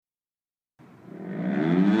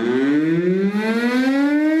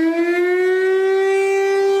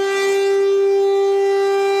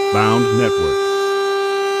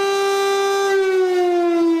Network.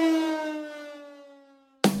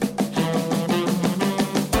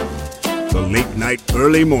 The Late Night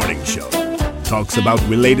Early Morning Show talks about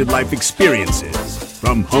related life experiences,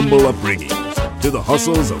 from humble upbringings to the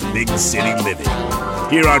hustles of big city living.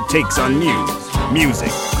 Here are takes on news,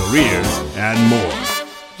 music, careers, and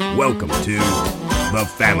more. Welcome to The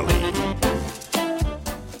Family.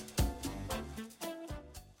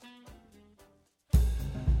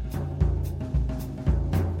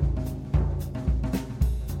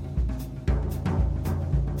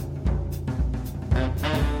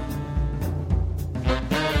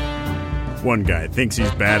 One guy thinks he's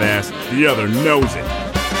badass, the other knows it.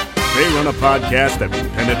 They run a podcast that will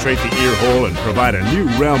penetrate the ear hole and provide a new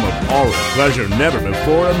realm of awe and pleasure never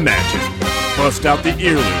before imagined. Bust out the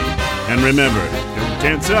earlobe. And remember, don't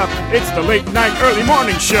tense up, it's the Late Night Early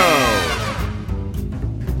Morning Show!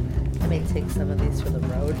 I may take some of these for the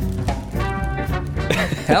road.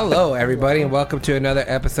 Hello, everybody, and welcome to another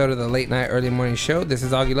episode of the Late Night Early Morning Show. This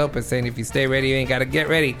is Augie Lopez saying, if you stay ready, you ain't got to get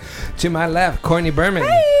ready. To my left, Courtney Berman.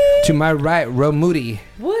 Hey! To my right, Ro Moody.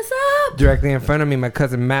 What's up? Directly in front of me, my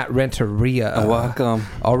cousin Matt Renteria. Welcome.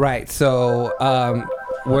 All right, so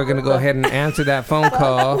we're going to go ahead and answer that phone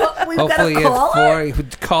call. Hopefully it's for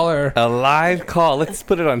caller. A live call. Let's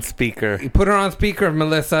put it on speaker. You put her on speaker,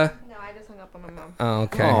 Melissa. No, I just hung up on my mom. Oh,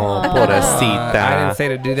 okay. Oh, pobrecita. I didn't say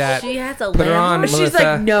to do that. She has a Put her on, landline? Melissa. She's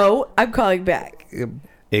like, no, I'm calling back.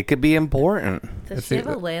 It could be important. Does she have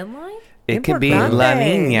a landline? It could be Importante. La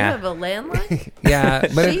You Nina. have a landline? Yeah,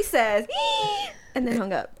 but She says, and then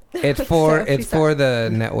hung up. it's for So it's she's for the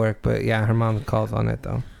network. But yeah, her mom calls on it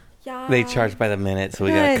though. Yeah. They charge by the minute, so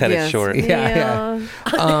we gotta cut it short. Yeah.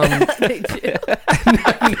 They do.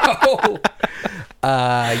 No.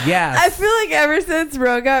 Yeah. I feel like ever since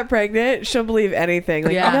Ro got pregnant, she'll believe anything.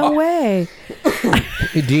 Like, Yeah. no way.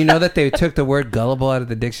 Do you know that they took the word gullible out of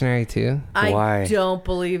the dictionary too? I Why? don't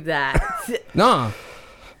believe that. No.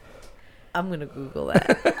 I'm going to Google that.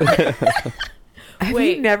 Have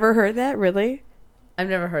Wait. you never heard that? Really? I've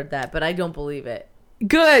never heard that, but I don't believe it.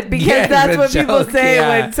 Good, because Yeah, that's the what people joke, say yeah.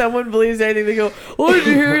 when someone believes anything. They go, "Oh, did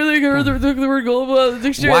you hear? Like, I heard they took the word gullible out of the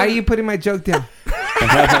dictionary." Why are you putting my joke down?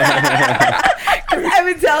 I've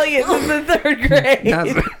been telling you since the third grade.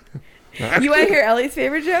 That's- You want to hear Ellie's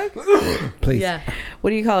favorite joke? Please. Yeah.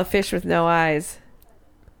 What do you call a fish with no eyes?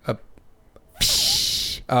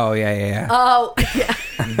 Oh yeah. Oh, yeah.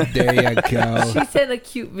 There you go. She sent a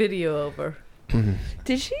cute video over.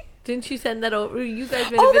 Did she? Didn't she send that over? You guys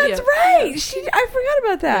made Oh, a video. that's right. I forgot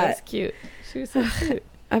about That that. was cute. She was so cute.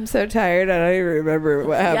 I'm so tired. I don't even remember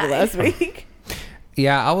what happened Yeah. last week.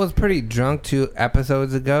 Yeah, I was pretty drunk 2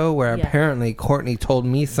 episodes ago where Yeah. apparently Courtney told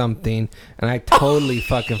me something and I totally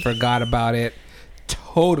fucking forgot about it.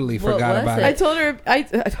 Totally What forgot was about it? I it. told her.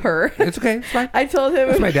 It's okay. It's fine. I told him.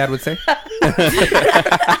 That's what my dad would say.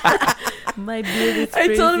 My beard is I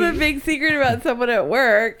crazy. told him a big secret about someone at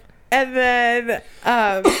work, and then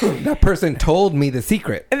That person told me the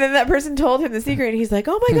secret. that person told him the secret, and he's like,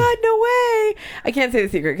 "Oh my god, no way!" I can't say the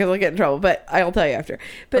secret because I'll get in trouble, but I'll tell you after.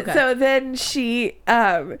 But Okay. so then she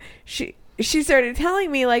started telling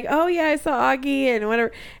me like, "Oh yeah, I saw Augie and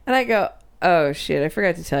whatever," and I go, "Oh shit, I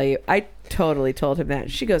forgot to tell you. I totally told him that."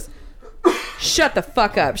 She goes, "Shut the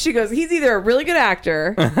fuck up." She goes, "He's either a really good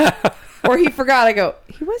actor or he forgot." I go,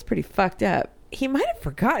 "He was pretty fucked up. He might have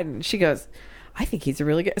forgotten." She goes, "I think he's a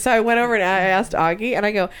really good." So I went over and I asked Augie, and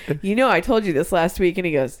I go, I told you this last week," and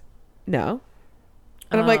he goes, "No."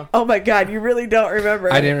 And I'm like, "Oh my god, you really don't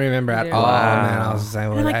remember?" I didn't remember at Yeah. all, Wow. man. I was just like,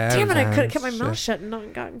 And I'm like, "Damn it, I could have kept my mouth shut and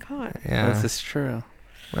not gotten caught." Yeah. This is true.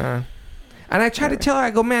 And I tried to tell her, I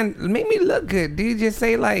go, man, make me look good. Dude, just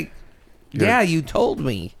say like, yeah, you told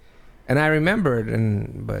me. And I remembered,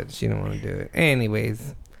 but she didn't want to do it.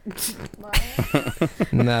 Anyways.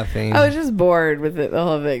 Nothing. I was just bored with it, the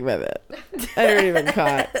whole thing with it. I didn't even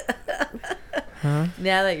caught. Huh?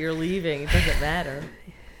 Now that you're leaving, it doesn't matter.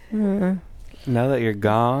 Now that you're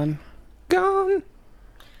gone. Gone.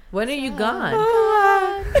 When are you gone?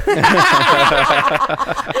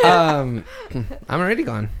 I'm already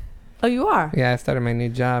gone. Oh, you are? Yeah, I started my new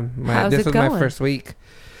job. How's This it was my going? first week.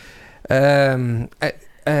 Oh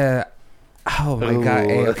my god.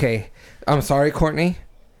 Hey, Ooh. okay. I'm sorry, Courtney,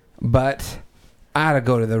 but I had to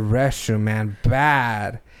go to the restroom, man,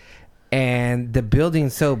 bad. And the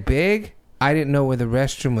building's so big, I didn't know where the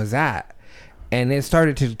restroom was at. And it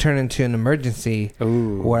started to turn into an emergency.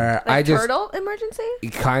 Ooh. Where I just turtle emergency?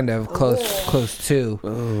 kind of close to.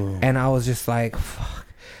 Ooh. And I was just like, fuck.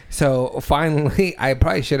 So finally, I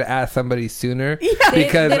probably should have asked somebody sooner. Yeah. They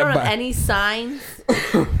Because don't have any signs.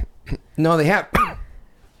 no, they have.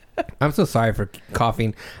 I'm so sorry for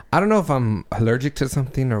coughing. I don't know if I'm allergic to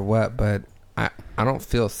something or what, but I don't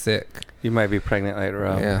feel sick. You might be pregnant later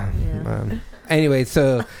on. Yeah. Anyway,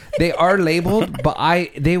 so they are labeled, but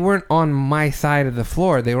they weren't on my side of the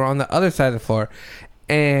floor. They were on the other side of the floor.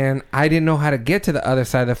 And I didn't know how to get to the other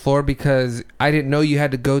side of the floor because I didn't know you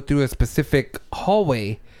had to go through a specific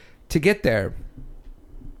hallway to get there.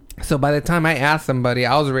 So by the time I asked somebody,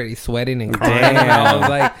 I was already sweating and crying. I was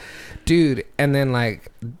like, dude. And then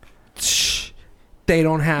like, they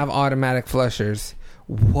don't have automatic flushers.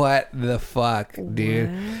 What the fuck,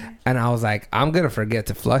 dude? What? And I was like, I'm going to forget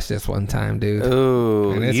to flush this one time, dude.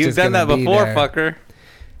 Ooh, you've done that before, fucker.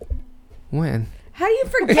 When? How do you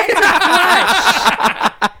forget to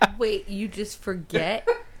flush? Wait, you just forget?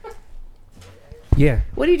 Yeah.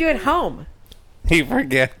 What do you do at home? He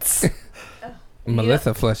forgets.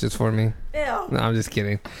 Melissa flushes for me. Ew. No, I'm just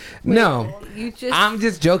kidding. No, I'm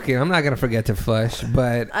just joking. I'm not gonna forget to flush,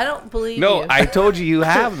 but I don't believe no, you. I told you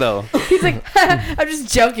have though. He's like, I'm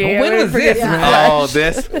just joking. When was this, man? Oh,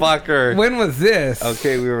 this fucker. When was this?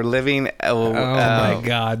 Okay, we were living. Oh my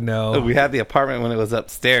God, no. We had the apartment when it was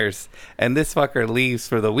upstairs, and this fucker leaves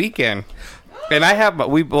for the weekend. And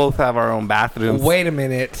we both have our own bathrooms. Wait a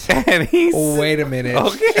minute. And wait a minute.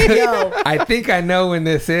 Okay. I think I know when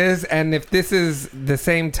this is, and if this is the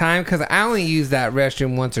same time, because I only used that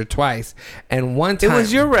restroom once or twice, and one time it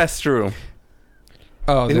was your restroom.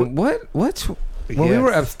 Oh, then what? When we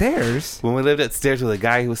were upstairs. When we lived upstairs with a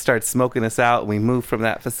guy who started smoking us out, we moved from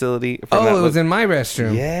that facility. It was in my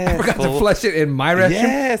restroom. Yes. I forgot to flush it in my restroom.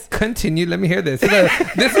 Yes. Continue. Let me hear this.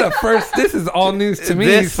 This is a first. This is all news to me.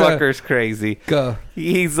 This fucker's crazy. Go.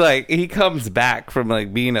 He's like, he comes back from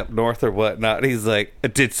like being up north or whatnot. He's like,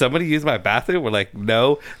 did somebody use my bathroom? We're like,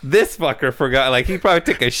 no. This fucker forgot. Like, he probably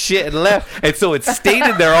took a shit and left. And so it stayed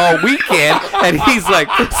in there all weekend. And he's like,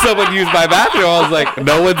 someone used my bathroom. I was like,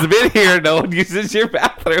 no one's been here. No one uses your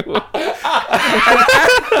bathroom.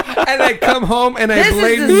 And I come home and I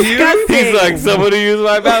blame you. He's like, somebody used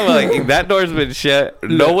my bathroom. Like, that door's been shut.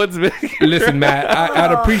 No one's been here. Listen, Matt,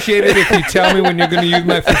 I'd appreciate it if you tell me when you're going to use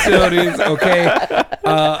my facilities, okay?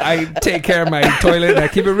 I take care of my toilet and I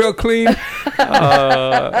keep it real clean.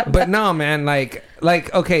 But no, man, like,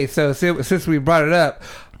 okay, so since we brought it up,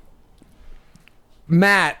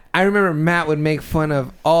 I remember Matt would make fun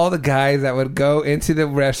of all the guys that would go into the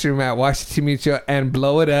restroom at Washington Mutual and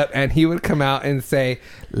blow it up, and he would come out and say,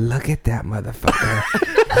 look at that motherfucker.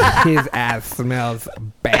 His ass smells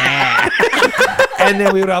bad. And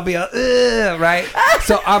then we would all be like, ugh, right?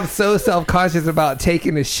 So I'm so self-conscious about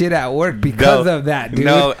taking the shit at work because of that, dude.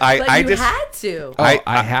 No, I had to.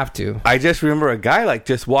 I have to. I just remember a guy like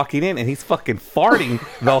just walking in and he's fucking farting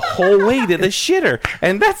the whole way to the shitter.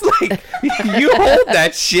 And that's like, you hold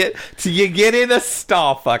that shit till you get in a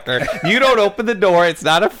stall, fucker. You don't open the door. It's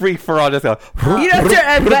not a free-for-all. Just go. You don't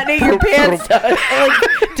start unbuttoning your pants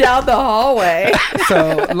like down the hallway.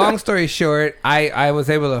 So long story short, I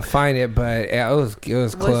was able to find it, but it was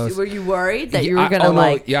close. Were you worried that you were gonna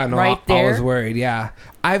right there? I was worried. Yeah,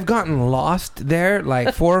 I've gotten lost there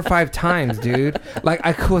like 4 or 5 times, dude. Like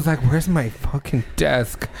I was like, "Where's my fucking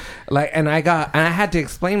desk?" Like, and I had to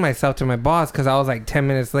explain myself to my boss because I was like 10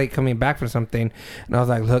 minutes late coming back for something, and I was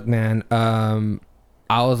like, "Look, man, I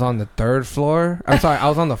was on the 3rd floor. I'm sorry, I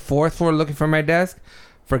was on the 4th floor looking for my desk."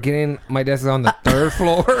 Forgetting my desk is on the 3rd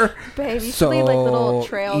floor. Babe, you should leave like little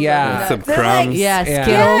trails. Yeah, some crumbs. Yeah, Skittles.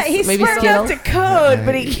 Yeah, he's maybe smart Skittles. enough to code,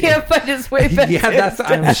 but he can't find his way back. Yeah,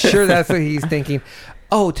 I'm sure that's what he's thinking.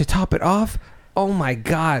 Oh, to top it off, oh my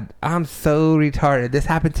God, I'm so retarded. This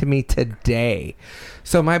happened to me today.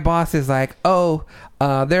 So my boss is like, there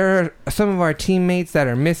are some of our teammates that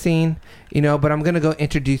are missing, but I'm gonna go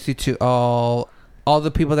introduce you to all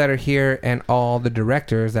the people that are here and all the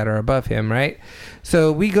directors that are above him, right?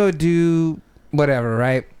 So we go do whatever,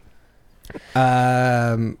 right?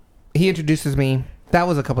 He introduces me. That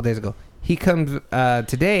was a couple days ago. He comes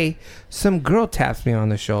today. Some girl taps me on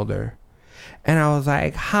the shoulder. And I was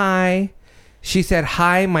like, hi. She said,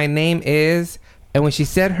 hi, my name is... And when she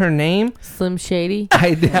said her name... Slim Shady?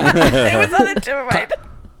 It was on the tip of my...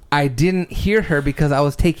 I didn't hear her because I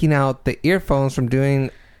was taking out the earphones from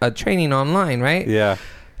doing a training online, right? Yeah.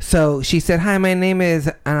 So she said, hi, my name is...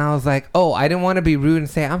 And I was like, oh, I didn't want to be rude and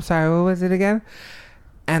say, I'm sorry, what was it again?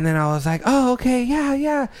 And then I was like, oh, okay,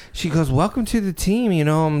 yeah. She goes, welcome to the team.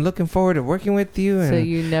 I'm looking forward to working with you. And, so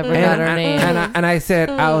you never got her name. And I said,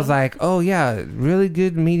 I was like, oh, yeah, really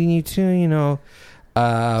good meeting you too,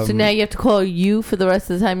 so now you have to call you for the rest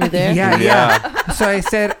of the time you're there? Yeah. So I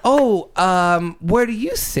said, where do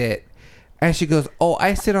you sit? And she goes, oh,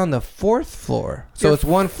 I sit on the 4th floor. So it's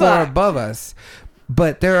one floor above us.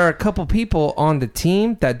 But there are a couple people on the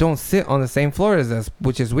team that don't sit on the same floor as us,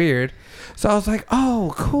 which is weird. So I was like,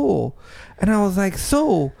 oh, cool. And I was like,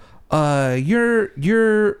 so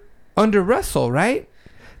you're under Russell, right?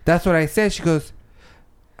 That's what I said. She goes,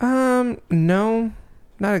 no,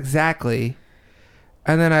 not exactly.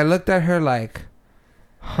 And then I looked at her like,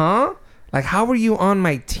 huh? Like, how are you on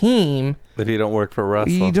my team? But you don't work for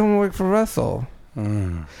Russell. You don't work for Russell.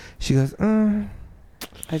 She goes, I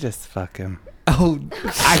just fuck him. oh,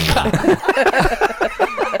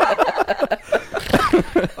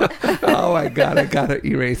 oh my God, I gotta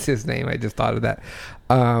erase his name. I just thought of that.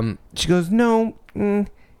 She goes, no,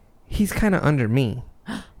 he's kind of under me.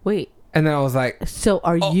 Wait. And then I was like, so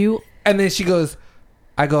are you? And then she goes,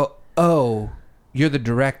 I go, oh, you're the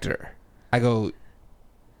director. I go,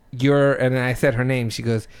 and then I said her name. She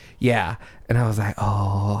goes, yeah. And I was like,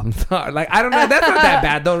 oh, I'm sorry. Like, I don't know. That's not that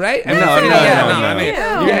bad though, right? No. I mean,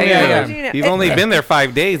 Yeah. You've only been there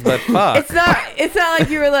 5 days, but fuck. It's not like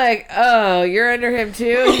you were like, oh, you're under him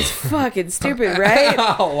too. He's fucking stupid, right?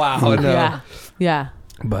 Oh, wow. No. Yeah.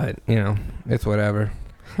 But, it's whatever.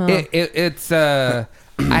 Huh. It's, I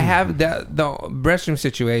have the restroom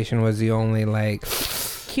situation was the only, like...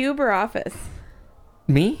 Cube or office?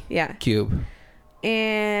 Me? Yeah. Cube.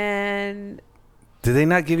 And... Did they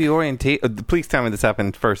not give you orientation? Please tell me this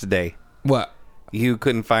happened first day. What? You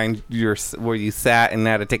couldn't find where you sat and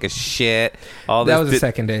had to take a shit. All that was the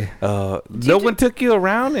second day. No one took you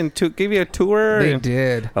around and gave you a tour? They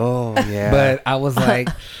did. Oh, yeah. But I was like...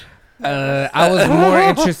 I was more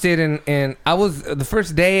interested in the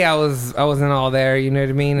first day I wasn't all there, you know what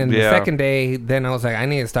I mean? And the second day, then I was like, I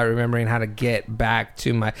need to start remembering how to get back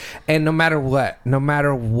to my, and no matter what,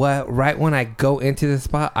 right when I go into the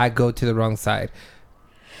spot, I go to the wrong side.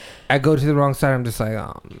 I'm just like,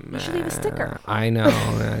 oh man. You should leave a sticker. I know.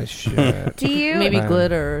 Shit. Do you maybe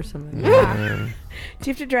glitter or something? Do you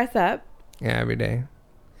have to dress up? Yeah, every day.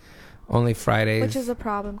 Only Fridays. Which is a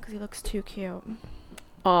problem because he looks too cute.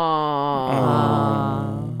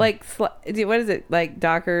 Aww. Like, what is it? Like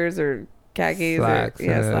Dockers or khakis? Slacks.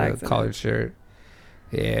 Or, slacks. Collared shirt.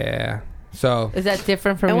 Yeah. So. Is that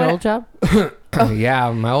different from your old job?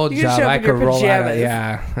 Yeah, my old job, I could roll out of,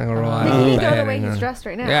 I could roll out of You bed. know the way he's dressed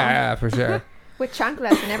right now. Yeah, for sure. With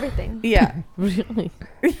chanclas and everything. Yeah. Really?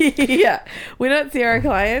 Yeah. We don't see our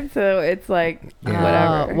clients, so it's like,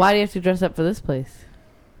 whatever. Why do you have to dress up for this place?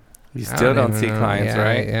 You still don't see clients,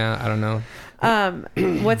 right? Yeah, I don't know.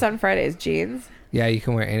 What's on Fridays? Jeans? Yeah, you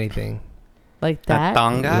can wear anything. Like that?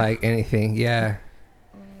 Tonga? Like anything, yeah.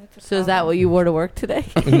 So is that what you wore to work today?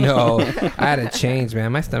 No, I had to change,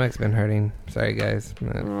 man. My stomach's been hurting. Sorry, guys.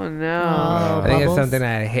 Oh no! I think it's something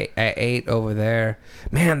I ate over there.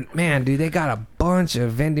 Man, dude, they got a bunch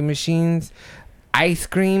of vending machines, ice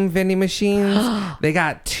cream vending machines. They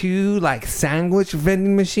got 2 like sandwich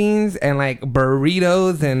vending machines and like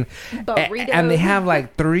burritos and they have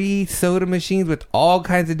like 3 soda machines with all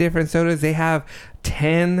kinds of different sodas. They have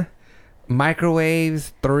 10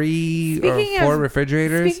 microwaves, 3 or 4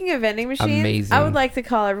 refrigerators. Speaking of vending machines, amazing. I would like to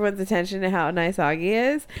call everyone's attention to how nice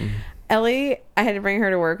Augie is. Ellie, I had to bring her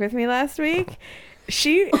to work with me last week.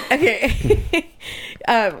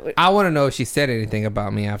 I want to know if she said anything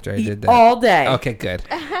about me after I did that. All day. Okay, good.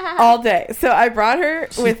 All day. So I brought her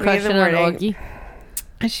with me in the morning. Augie.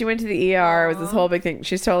 She went to the ER. It was this whole big thing.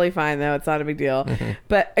 She's totally fine though. It's not a big deal.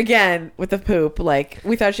 But again, with the poop, like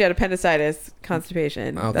we thought she had appendicitis,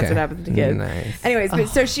 constipation. Okay. That's what happens to kids. Nice. Anyways, but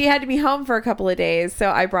so she had to be home for a couple of days.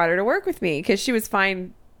 So I brought her to work with me because she was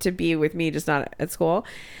fine to be with me, just not at school.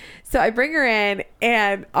 So I bring her in,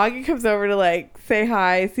 and Augie comes over to like say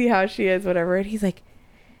hi, see how she is, whatever. And he's like,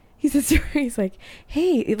 he's like,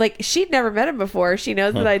 hey, like she'd never met him before. She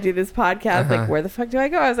knows that I do this podcast. Like, where the fuck do I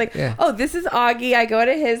go? I was like, oh, this is Augie. I go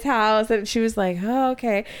to his house. And she was like, oh,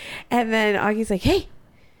 okay. And then Augie's like, hey,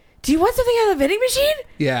 do you want something out of the vending machine?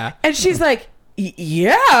 Yeah. And she's like,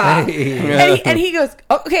 yeah. Hey. And he goes,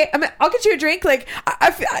 oh, okay, I'll get you a drink. Like,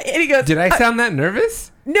 and he goes, did I sound that nervous?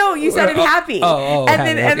 No, you sounded happy. Oh, and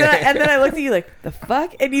happy, then okay. and then I looked at you like, the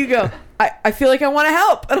fuck? And you go, I feel like I want to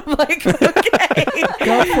help. And I'm like, okay,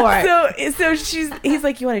 go for it. So he's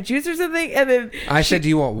like, you want a juice or something? And then I said, do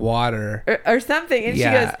you want water or something? And she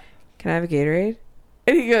goes, can I have a Gatorade?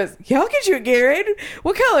 And he goes, yeah, I'll get you a Gatorade.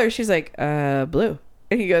 What color? She's like, blue.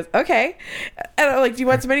 And he goes, okay. And I'm like, do you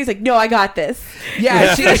want some money? He's like, no, I got this.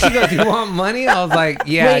 Yeah, she goes, do you want money? I was like,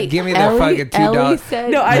 yeah, wait, give me the fucking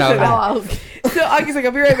 $2. No, I said that. Oh, okay. So Augie's like,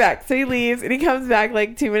 I'll be right back. So he leaves, and he comes back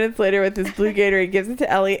like 2 minutes later with this blue Gatorade, gives it to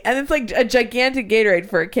Ellie, and it's like a gigantic Gatorade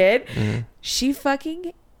for a kid. Mm-hmm. She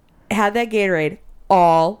fucking had that Gatorade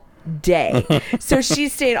all day. So she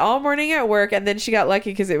stayed all morning at work, and then she got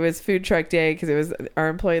lucky because it was food truck day because it was our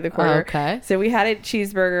employee of the quarter. Okay. So we had a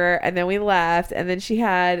cheeseburger, and then we left, and then she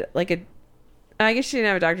had I guess she didn't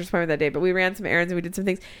have a doctor's appointment that day, but we ran some errands and we did some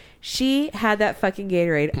things. She had that fucking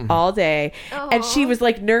Gatorade all day, and she was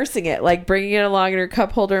like nursing it, like bringing it along in her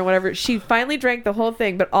cup holder and whatever. She finally drank the whole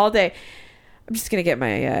thing, but all day. I'm just gonna get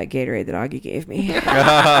my Gatorade that Augie gave me.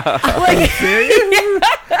 Like, serious?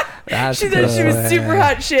 She said she was super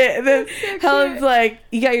hot shit, and then Helen's like,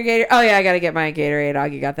 "You got your Gatorade? Oh yeah, I gotta get my Gatorade.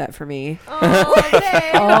 Augie got that for me." Oh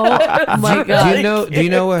my god! Do you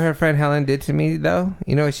know what her friend Helen did to me though?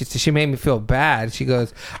 You know, she made me feel bad. She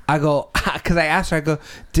goes, because I asked her, I go,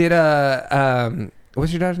 did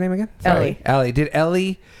what's your daughter's name again? Ellie. Did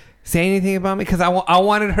Ellie say anything about me? Because I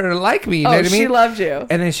wanted her to like me. You know what I mean? She loved you.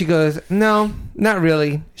 And then she goes, no, not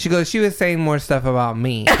really. She goes, she was saying more stuff about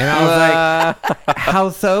me. And I was like, how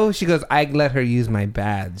so? She goes, I let her use my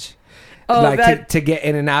badge. To get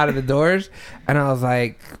in and out of the doors. And I was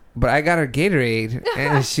like, but I got her Gatorade.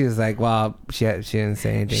 And she was like, well, she didn't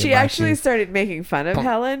say anything. She actually started making fun of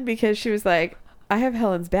Helen because she was like, I have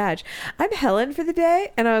Helen's badge. I'm Helen for the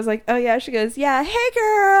day. And I was like, oh yeah. She goes, yeah, hey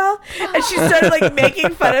girl. And she started like making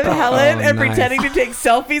fun of Helen and pretending to take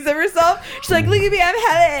selfies of herself. She's like, look at me, I'm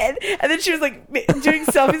Helen. And then she was like doing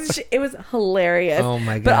selfies. It was hilarious. Oh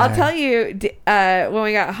my God. But I'll tell you, when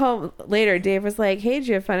we got home later, Dave was like, hey, did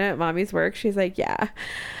you have fun at mommy's work? She's like, yeah.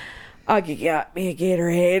 Augie got me a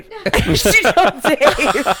Gatorade. She told Dave.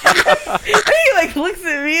 And he like looks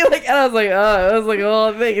at me like, and I was like, oh, it was like a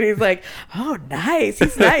whole thing. And he's like, oh, nice.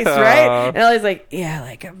 He's nice, right? And Ellie's like, yeah, I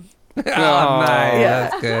like him. Oh, nice. Yeah.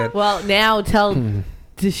 That's good. Well, now tell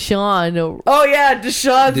Deshaun. Oh yeah,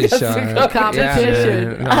 Deshaun's got some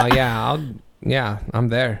competition. I'm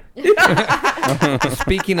there.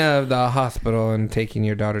 Speaking of the hospital and taking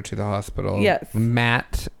your daughter to the hospital, yes,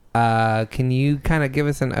 Matt, can you kind of give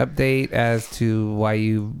us an update as to why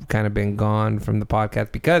you've kind of been gone from the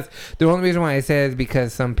podcast? Because the only reason why I say is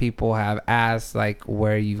because some people have asked like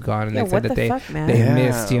where you've gone, and they said that they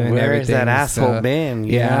missed you and everything. Where's that asshole been?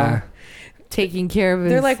 Yeah. Taking care of his.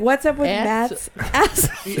 They're like, what's up with ass? Matt's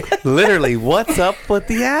ass? Literally, what's up with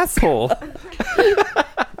the asshole?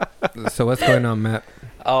 So what's going on, Matt?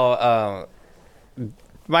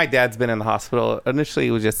 My dad's been in the hospital. Initially,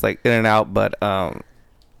 it was just like in and out, but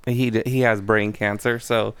he has brain cancer.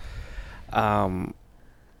 So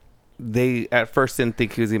they at first didn't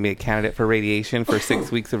think he was gonna be a candidate for radiation for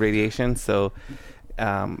 6 weeks of radiation. So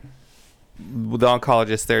the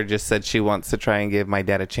oncologist there just said she wants to try and give my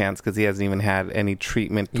dad a chance because he hasn't even had any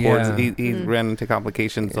treatment towards he ran into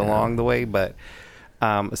complications along the way, but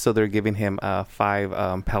so they're giving him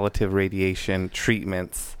 5 palliative radiation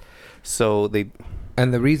treatments. So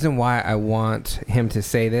and the reason why I want him to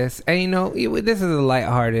say this, and you know, this is a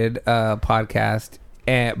lighthearted podcast,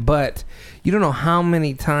 but you don't know how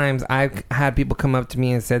many times I've had people come up to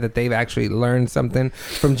me and said that they've actually learned something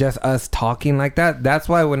from just us talking like that. That's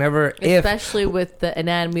why especially with the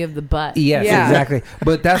anatomy of the butt. Yes, exactly.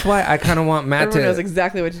 But that's why I kind of want Matt Everyone knows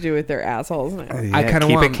exactly what to do with their assholes now. I kind of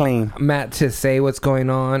want clean. Matt to say what's going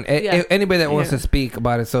on. Anybody that wants to speak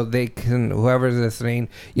about it, so they can, whoever's listening,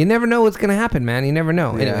 you never know what's going to happen, man. You never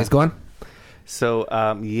know. Anyways, go on. So,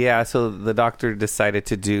 so the doctor decided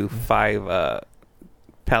to do 5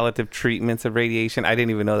 palliative treatments of radiation. I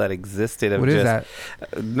didn't even know that existed. What is that?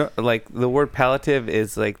 Like the word palliative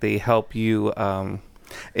is like they help you.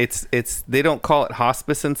 It's they don't call it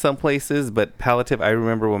hospice in some places, but palliative. I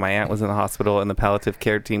remember when my aunt was in the hospital and the palliative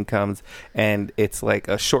care team comes, and it's like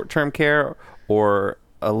a short-term care or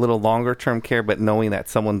a little longer-term care, but knowing that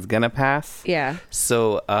someone's gonna pass. Yeah.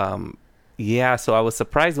 So so I was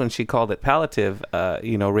surprised when she called it palliative,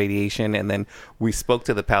 radiation, and then we spoke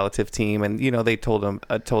to the palliative team, and they told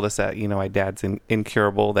us that my dad's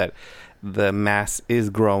incurable, that the mass is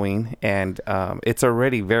growing, and it's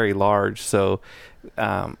already very large. So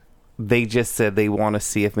they just said they want to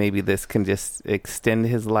see if maybe this can just extend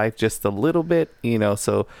his life just a little bit,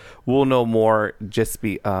 So we'll know more. Just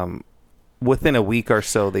be within a week or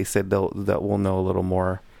so. They said that we'll know a little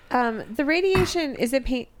more. The radiation, is it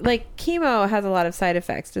pain? Like chemo has a lot of side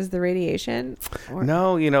effects. Does the radiation?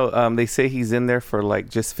 No, they say he's in there for like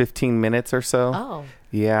just 15 minutes or so. Oh.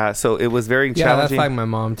 Yeah, so it was very challenging. Yeah, that's like my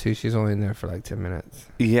mom too. She's only in there for like 10 minutes.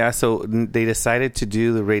 Yeah, so they decided to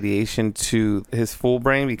do the radiation to his full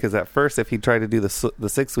brain because at first, if he tried to do the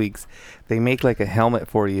 6 weeks, they make like a helmet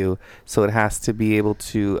for you, so it has to be able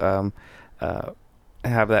to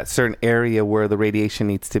have that certain area where the radiation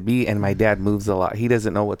needs to be. And my dad moves a lot. He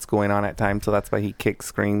doesn't know what's going on at times, so that's why he kicks,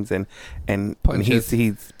 screams, and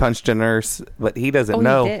he's punched a nurse, but he doesn't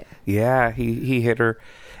know. He did. Yeah, he hit her.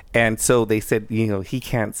 And so they said, he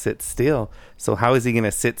can't sit still. So how is he going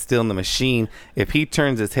to sit still in the machine? If he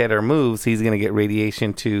turns his head or moves, he's going to get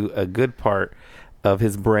radiation to a good part of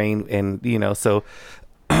his brain. And, so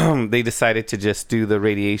they decided to just do the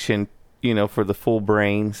radiation, for the full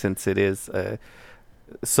brain, since it is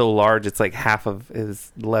so large. It's like half of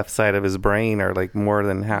his left side of his brain, or like more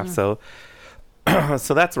than half. So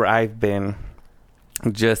that's where I've been.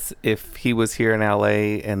 Just if he was here in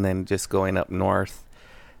LA, and then just going up north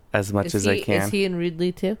as much as I can. Is he in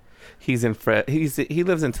Ridley too? He's in he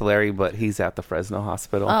lives in Tulare, but he's at the Fresno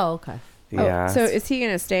hospital. Oh, okay. Yeah. So is he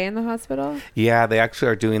going to stay in the hospital? Yeah, they actually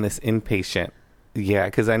are doing this inpatient. Yeah,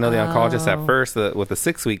 because I know the oncologist at first, with the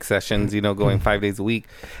 6-week sessions, going 5 days a week,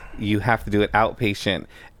 you have to do it outpatient.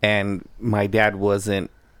 And my dad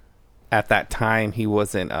wasn't, at that time, he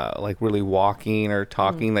wasn't like really walking or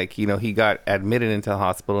talking. Like, he got admitted into the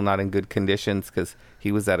hospital not in good conditions, because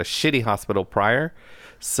he was at a shitty hospital prior.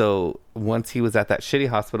 So once he was at that shitty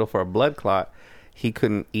hospital for a blood clot, he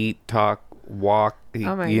couldn't eat, talk, walk.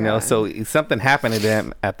 God. So something happened to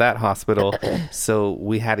him at that hospital. So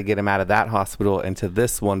we had to get him out of that hospital into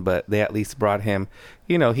this one. But they at least brought him,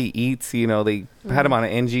 he eats, they had him on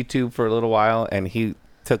an NG tube for a little while, and he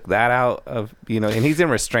took that out of, and he's in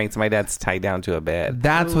restraints. My dad's tied down to a bed.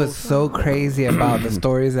 That's what's so crazy about the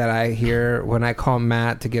stories that I hear when I call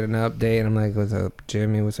Matt to get an update. I'm like, what's up,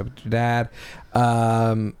 Jimmy? What's up with your dad?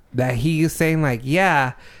 That he's saying, like,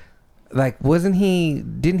 yeah, like, didn't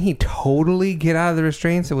he totally get out of the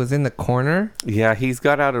restraints? It was in the corner. Yeah, he's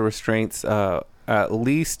got out of restraints at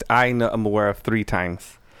least I'm aware of 3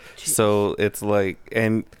 times. Jeez. So it's like,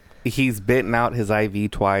 and he's bitten out his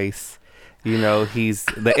IV twice. He's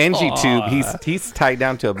the NG tube. He's tied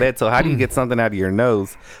down to a bed. So how do you get something out of your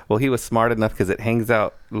nose? Well, he was smart enough, because it hangs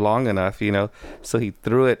out long enough, So he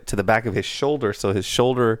threw it to the back of his shoulder. So his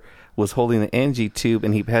shoulder was holding the NG tube,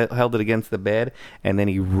 and he held it against the bed, and then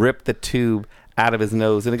he ripped the tube out of his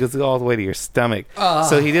nose, and it goes all the way to your stomach.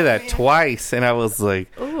 So he did that twice, and I was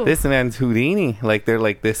like, ooh, this man's Houdini. Like, they're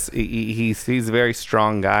like this. He's a very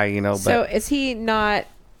strong guy, But so is he not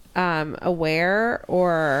aware,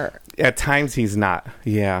 or at times he's not?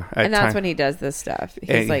 Yeah, and that's when he does this stuff.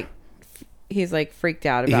 He's like freaked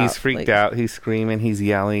out about. He's freaked out. He's screaming. He's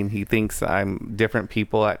yelling. He thinks I'm different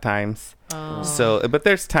people at times. Oh. So, but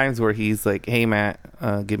there's times where he's like, "Hey, Matt,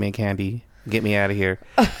 give me a candy. Get me out of here.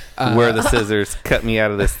 Where are the scissors? Cut me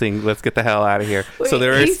out of this thing. Let's get the hell out of here." Wait, so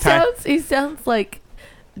there is time. He sounds like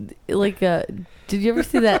a. Did you ever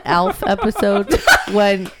see that Alf episode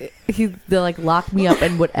when they're like, lock me up,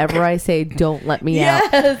 and whatever I say, don't let me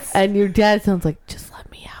out? And your dad sounds like, just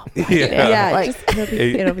let me out. Yeah, like,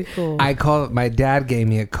 it'll be cool. My dad gave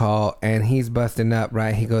me a call, and he's busting up,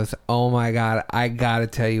 right? He goes, oh my God, I gotta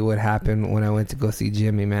tell you what happened when I went to go see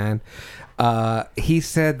Jimmy, man. He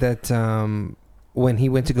said that when he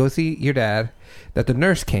went to go see your dad, that the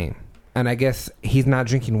nurse came, and I guess he's not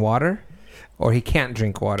drinking water. Or he can't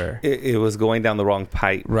drink water. It was going down the wrong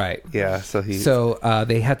pipe. Right. Yeah. So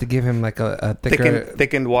they had to give him like a thicker...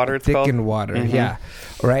 Thickened water, it's called? Thickened water, yeah.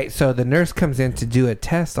 Right. So the nurse comes in to do a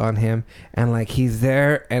test on him. And like he's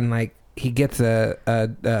there, and like he gets a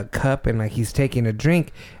cup, and like he's taking a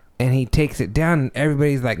drink. And he takes it down, and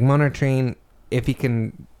everybody's like monitoring if he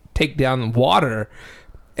can take down the water.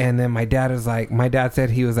 And then my dad said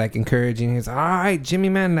he was like encouraging. He was all right, Jimmy,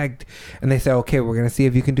 man. Like, and they said, okay, we're going to see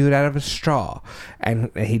if you can do it out of a straw. And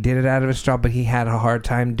he did it out of a straw, but he had a hard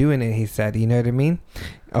time doing it. He said, you know what I mean?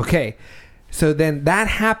 Okay. So then that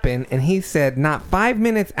happened. And he said, not 5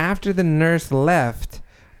 minutes after the nurse left,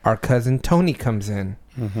 our cousin Tony comes in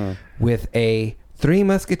with a 3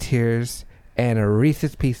 Musketeers and a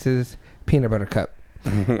Reese's Pieces peanut butter cup.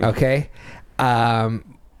 Okay.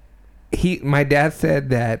 My dad said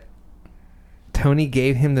that Tony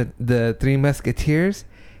gave him the 3 Musketeers,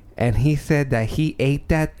 and he said that he ate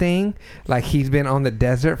that thing like he's been on the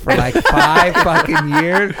desert for like 5 fucking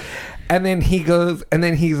years. And then he's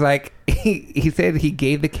like, he said he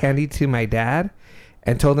gave the candy to my dad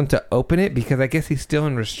and told him to open it because I guess he's still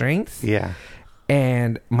in restraints. Yeah.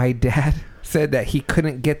 And my dad said that he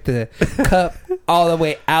couldn't get the cup all the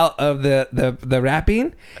way out of the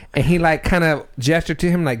wrapping, and he like kind of gestured to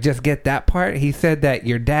him like, just get that part. He said that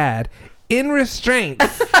your dad in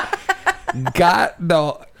restraints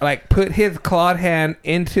put his clawed hand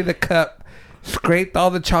into the cup, scraped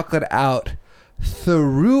all the chocolate out,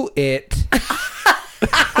 threw it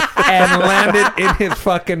and landed in his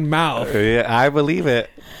fucking mouth. Yeah, I believe it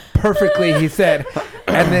perfectly, he said.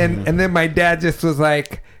 And then my dad just was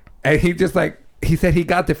like, and he just like, he said he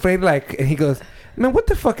got deflated, like, and he goes, man, what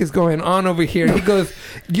the fuck is going on over here? He goes,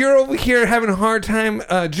 you're over here having a hard time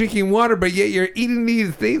drinking water, but yet you're eating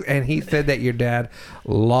these things. And he said that your dad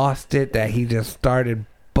lost it, that he just started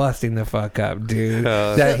busting the fuck up, dude.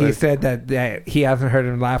 That he said that he hasn't heard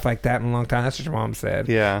him laugh like that in a long time. That's what your mom said.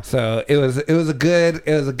 Yeah. So it was a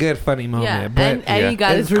good funny moment. Yeah, But and you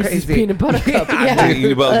got his Reese's peanut butter cup.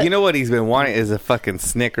 Well, you know what he's been wanting is a fucking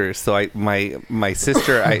Snickers. So my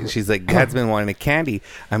sister, she's like, Dad's been wanting a candy.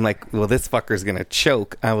 I'm like, well, this fucker's gonna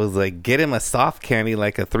choke. I was like, get him a soft candy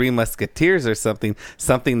like a Three Musketeers or something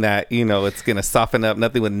that it's gonna soften up.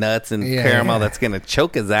 Nothing with nuts and caramel that's gonna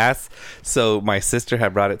choke his ass. So my sister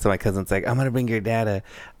had brought it to my cousin's like, I'm gonna bring your dad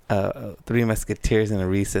a Three Musketeers and a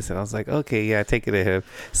Reese's. And I was like, okay, yeah, take it to him.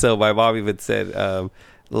 So my mom even said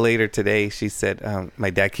later today, she said, my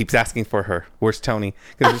dad keeps asking for her. Where's Tony?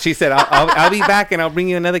 Because she said, I'll be back and I'll bring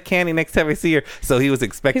you another candy next time I see her. So he was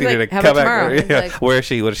expecting her to come back. Yeah. Like, where is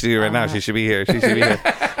she? What is she doing right now? She should be here.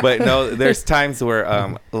 But no, there's times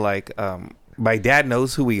where my dad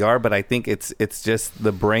knows who we are, but I think it's just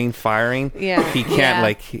the brain firing. Yeah. He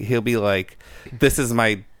can't he'll be like, this is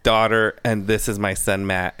my daughter and this is my son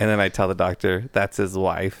Matt, and then I tell the doctor that's his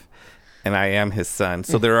wife and I am his son.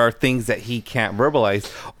 So there are things that he can't verbalize,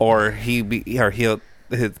 or he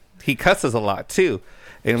cusses a lot too.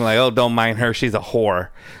 And I'm like, oh, don't mind her. She's a whore.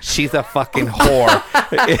 She's a fucking whore.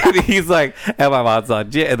 And he's like, and my mom's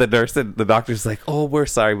on. And the nurse and the doctor's like, oh, we're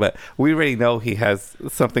sorry, but we already know he has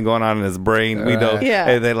something going on in his brain. We know. Yeah.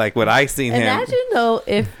 And then when I seen him. Imagine though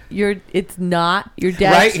if it's not your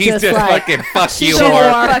dad. Right? He's just like, fucking fuck you, she's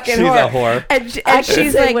whore. She's a whore. And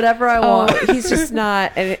she's say like, whatever I want. he's just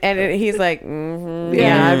not. And he's like,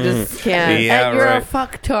 yeah, I just can't. Yeah, and you're right. a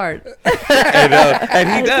fucktard. And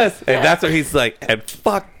he does. And that's what he's like, and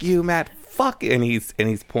fuck you, Matt. Fuck. And he's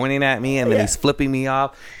pointing at me, and then he's flipping me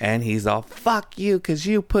off, and he's all, fuck you, because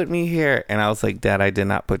you put me here. And I was like, Dad, I did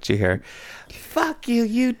not put you here. Fuck you,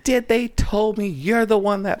 you did. They told me you're the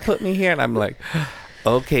one that put me here. And I'm like,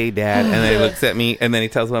 okay, Dad. And then he looks at me, and then he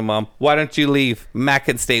tells my mom, why don't you leave? Matt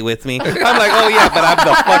can stay with me. I'm like, oh yeah, but I'm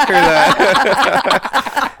the fucker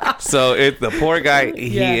that. So the poor guy,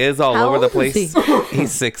 he is all How over the old is place.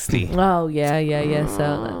 He's 60. Oh yeah.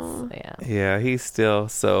 So that's Yeah, he's still.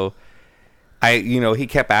 So he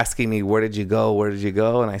kept asking me, where did you go?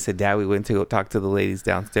 And I said, Dad, we went to go talk to the ladies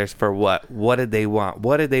downstairs. For what? What did they want?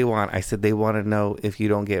 I said, they want to know, if you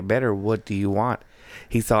don't get better, what do you want?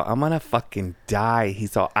 He saw, I'm going to fucking die. He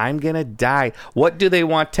saw, I'm going to die. What do they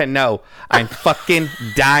want to know? I'm fucking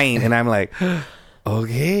dying. And I'm like,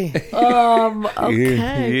 okay.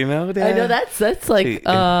 okay. You know, Dad? I know that's like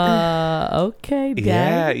okay, Dad.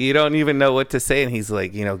 Yeah, you don't even know what to say. And he's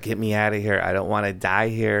like, get me out of here. I don't want to die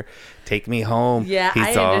here. Take me home. Yeah,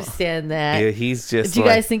 he's I understand that. Yeah, he's just. Do you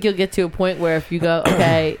guys think you'll get to a point where if you go,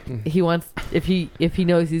 okay, if he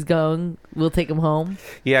knows he's going, we'll take him home?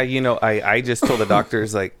 Yeah, I just told the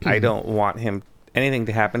doctors, like, I don't want anything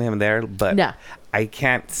to happen to him there, but No. I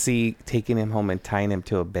can't see taking him home and tying him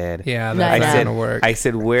to a bed. Yeah, No, that's no. not gonna work. I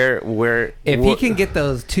said, where If he can get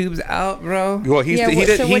those tubes out, bro. well, Yeah,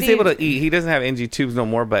 he's so what do able to eat. He doesn't have NG tubes no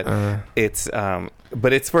more, but it's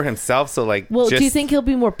for himself. So like, Well, do you think he'll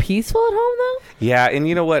be more peaceful at home though? Yeah, and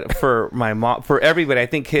you know what? For my mom, for everybody, I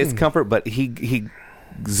think his comfort, but he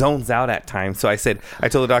zones out at times. So I told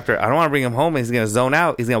the doctor, I don't want to bring him home. He's going to zone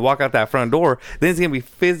out. He's going to walk out that front door. Then he's going to be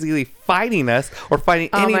physically fighting us or fighting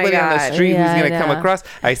anybody on the God. street Yeah, who's going to come I know. across.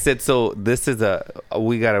 I said, so this is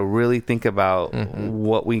we got to really think about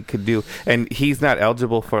what we could do. And he's not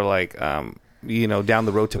eligible for like, down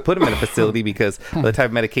the road to put him in a facility because of the type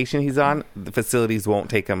of medication he's on. The facilities won't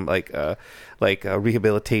take him like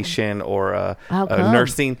rehabilitation or How come?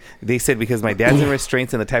 nursing. They said because my dad's in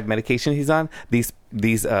restraints and the type of medication he's on, these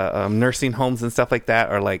nursing homes and stuff like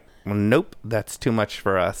that are like, nope, that's too much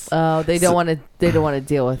for us. Oh, they don't want to. They don't want to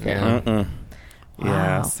deal with it. Yeah. Yeah.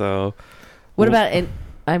 Wow. So What about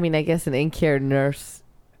I guess an in-care nurse.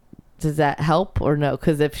 Does that help or no?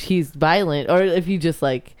 Because if he's violent or if you just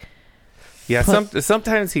like. yeah,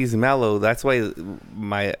 sometimes he's mellow. That's why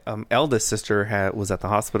my eldest sister was at the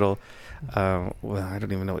hospital. Well, I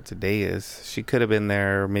don't even know what today is. She could have been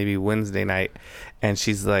there maybe Wednesday night, and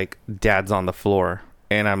she's like, Dad's on the floor.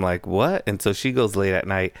 And I'm like, what? And so she goes late at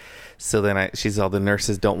night. So then she's all, the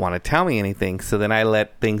nurses don't want to tell me anything. So then I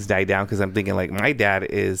let things die down because I'm thinking like, my dad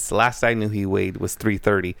last I knew he weighed was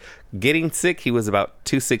 330. Getting sick, he was about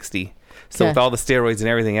 260. So with all the steroids and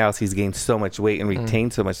everything else, he's gained so much weight and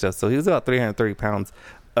retained so much stuff. So he was about 330 pounds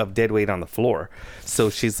of dead weight on the floor. So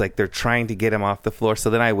she's like, they're trying to get him off the floor. So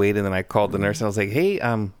then I waited and then I called the nurse and I was like, hey,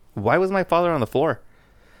 why was my father on the floor?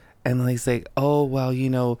 And he's like, oh, well,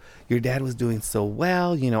 your dad was doing so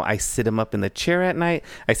well. I sit him up in the chair at night.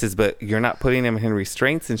 I says, but you're not putting him in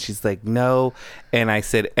restraints? And she's like, no. And I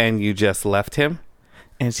said, and you just left him?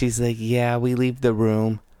 And she's like, yeah, we leave the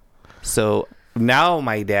room. So now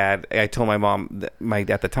my dad, I told my mom,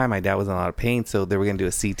 at the time, my dad was in a lot of pain. So they were going to do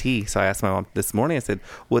a CT. So I asked my mom this morning, I said,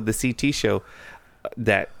 would the CT show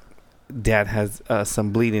that dad has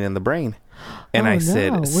some bleeding in the brain? And I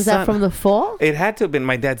said, was that from the fall? It had to have been.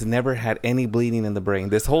 My dad's never had any bleeding in the brain.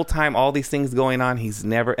 This whole time, all these things going on, he's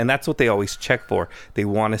never, and that's what they always check for. They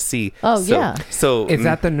want to see. Oh, yeah. So Is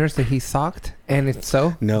that the nurse that he socked? And it's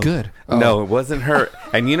so? No. Good. No, it wasn't her.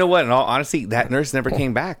 And you know what? In all honesty, that nurse never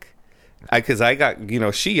came back. Because I got,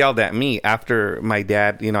 she yelled at me after my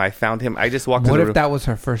dad, I found him. I just walked in What the if room. that was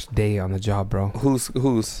her first day on the job, bro? Who's?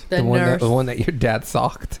 The nurse. The one that your dad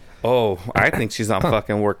socked? Oh, I think she's on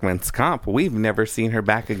fucking workman's comp. We've never seen her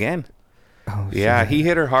back again. Oh, Yeah, shit. he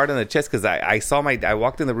hit her hard in the chest because I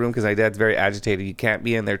walked in the room because my dad's very agitated. You can't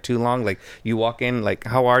be in there too long. Like, you walk in, like,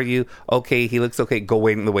 how are you? Okay, he looks okay. Go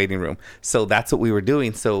wait in the waiting room. So that's what we were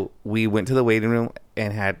doing. So we went to the waiting room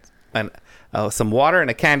and had some water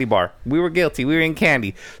and a candy bar. We were guilty. We were in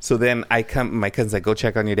candy. So then my cousin's like, go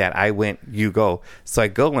check on your dad. I went, you go. So I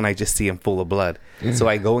go and I just see him full of blood. So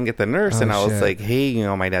I go and get the nurse and I was shit. like, hey,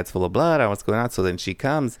 my dad's full of blood. What's going on? So then she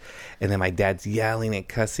comes and then my dad's yelling and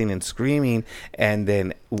cussing and screaming. And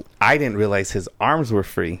then I didn't realize his arms were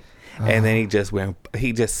free. And then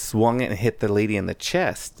he just swung it and hit the lady in the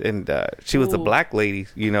chest. And she was a black lady,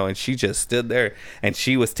 and she just stood there and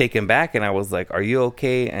she was taken back. And I was like, are you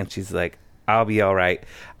okay? And she's like, I'll be all right.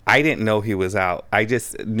 I didn't know he was out. I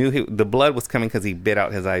just knew the blood was coming because he bit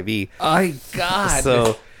out his IV. Oh, God.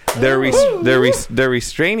 So they're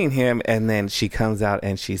restraining him, and then she comes out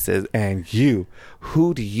and she says, and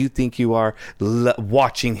who do you think you are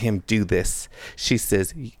watching him do this? She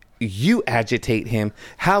says, you agitate him.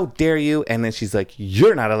 How dare you? And then she's like,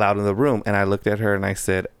 you're not allowed in the room. And I looked at her and I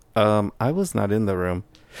said, I was not in the room.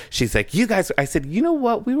 She's like, you guys, I said, you know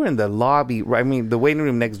what? We were in the lobby, the waiting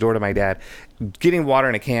room next door to my dad, getting water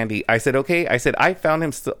and a candy. I said, okay. I said, I found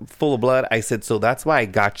him full of blood. I said, so that's why I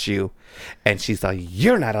got you. And she's like,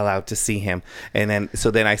 you're not allowed to see him. And then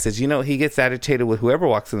I said, he gets agitated with whoever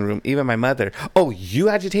walks in the room, even my mother. Oh, you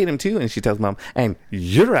agitate him too? And she tells mom, and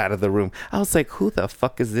you're out of the room. I was like, who the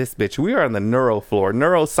fuck is this bitch? We are on the neuro floor,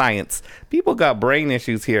 neuroscience. People got brain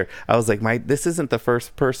issues here. I was like, this isn't their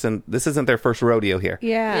first rodeo here.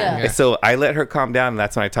 Yeah. So I let her calm down. And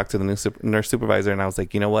that's when I talked to the new nurse supervisor. And I was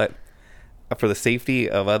like, you know what? For the safety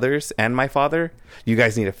of others and my father, you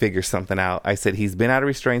guys need to figure something out. I said, he's been out of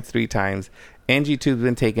restraints 3 times. NG2's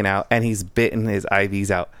been taken out and he's bitten his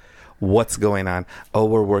IVs out. What's going on? Oh,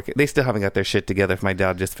 we're working. They still haven't got their shit together. If my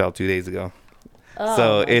dad just fell 2 days ago. Oh,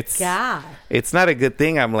 So God. it's not a good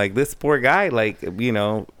thing. I'm like, this poor guy,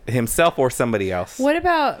 himself or somebody else. What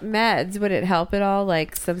about meds? Would it help at all?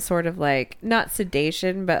 Like some sort of not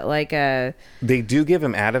sedation, but like a... They do give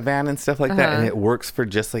him Ativan and stuff like that, and it works for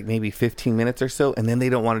just maybe 15 minutes or so, and then they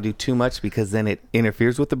don't want to do too much because then it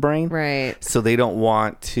interferes with the brain. Right. So they don't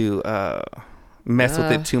want to mess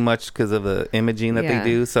with it too much because of the imaging that they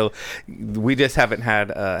do. So we just haven't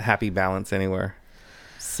had a happy balance anywhere.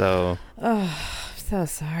 So... So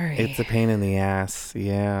sorry. It's a pain in the ass.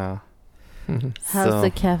 Yeah. How's the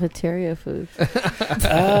cafeteria food?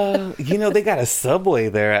 They got a Subway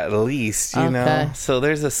there at least, Okay. So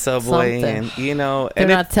there's a Subway Something. and, They're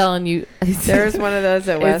not telling you. There's one of those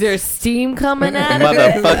at Is West. there steam coming at it?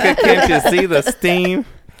 motherfucker, can't you see the steam?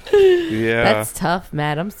 Yeah. That's tough,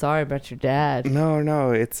 Matt. I'm sorry about your dad.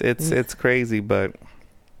 No, it's crazy, but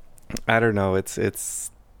I don't know.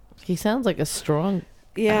 It's He sounds like a strong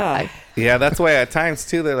Yeah. yeah, that's why at times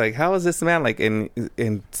too they're like, how is this man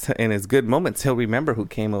in his good moments he'll remember who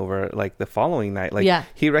came over the following night.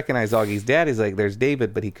 He recognized Augie's dad. He's like, there's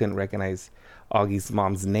David, but he couldn't recognize Augie's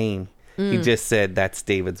mom's name. He just said that's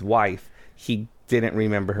David's wife. He didn't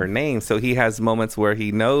remember her name, so he has moments where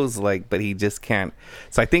he knows but he just can't.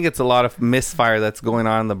 So I think it's a lot of misfire that's going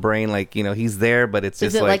on in the brain. He's there, but it's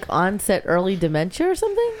just Is it onset early dementia or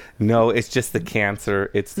something? No, it's just the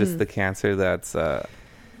cancer. It's just the cancer that's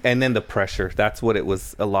and then the pressure. That's what it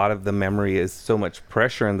was. A lot of the memory is so much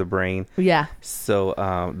pressure in the brain. Yeah. So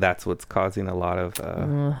that's what's causing a lot of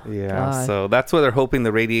God. So that's why they're hoping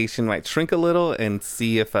the radiation might shrink a little and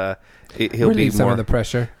see if he'll Relieve be some more of the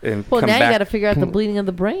pressure. and Well, come now back. you got to figure out the bleeding of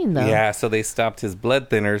the brain, though. Yeah, so they stopped his blood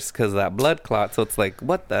thinners because of that blood clot. So it's like,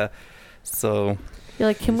 what the? So You're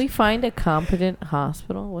like, can we find a competent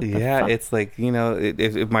hospital? What the fuck? it's like,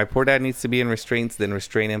 if my poor dad needs to be in restraints, then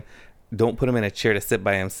restrain him. don't put him in a chair to sit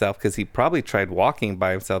by himself, because he probably tried walking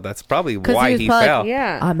by himself. That's probably 'Cause why he was he probably fell. like,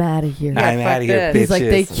 Yeah. I'm out of here. I'm fuck out of here, this. He's like,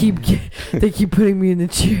 they bitches. keep putting me in the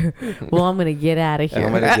chair. Well, I'm gonna get out of here.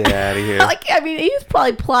 I'm gonna get out of here. Like, I mean, he was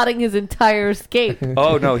probably plotting his entire escape.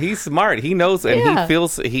 Oh no, he's smart. He knows, and Yeah. he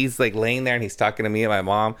feels. He's like laying there, and he's talking to me and my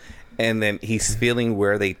mom, and then he's feeling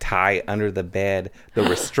where they tie under the bed the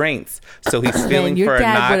restraints. So he's feeling your for a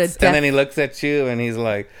dad would've knots, and then he looks at you, and he's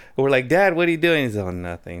like, "We're like, Dad, what are you doing?" He's oh,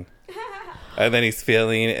 nothing. And then he's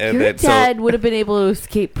feeling, and Your then dad would have been able to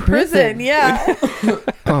escape prison. Yeah.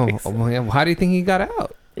 Oh, well, how do you think he got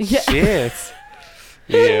out? Yeah. shit.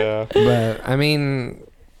 Yeah. But I mean,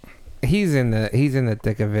 he's in the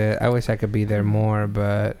thick of it. I wish I could be there more,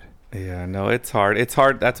 but Yeah, no, it's hard. It's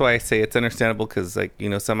hard. That's why I say it's understandable, because, like, you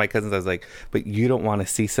know, some of my cousins, I was like, but you don't want to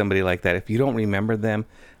see somebody like that. If you don't remember them,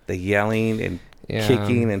 the yelling and Yeah.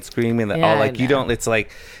 kicking and screaming, Yeah, all I like, you know. don't, it's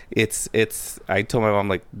like, it's, I told my mom,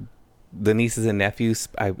 like, the nieces and nephews,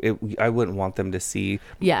 I wouldn't want them to see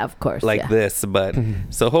Yeah, of course. like yeah. this, but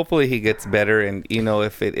so hopefully he gets better. And, you know,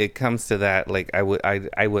 if it comes to that, like, I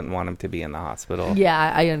wouldn't want him to be in the hospital.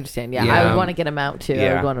 Yeah, I understand. Yeah, Yeah. I would want to get him out too. I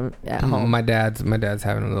Yeah. would want him at home. my dad's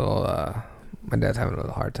having a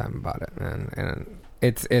little hard time about it, man, and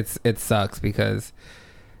it sucks because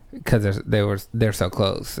they're so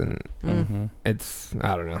close, and it's,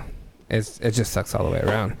 I don't know, it just sucks all the way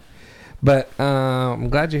around. But I'm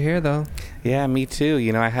glad you're here, though. Yeah, me too.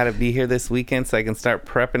 You know, I had to be here this weekend so I can start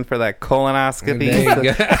prepping for that colonoscopy. There you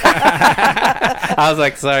go. I was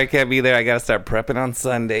like, sorry, I can't be there. I got to start prepping on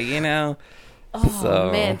Sunday, you know? Oh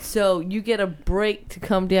So- man, so you get a break to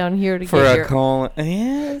come down here to For get a your, colon.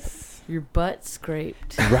 Yes. your butt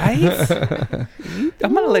scraped. Right?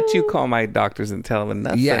 I'm going to let you call my doctors and tell them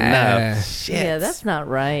enough's Yeah. enough. Shit. Yeah, that's not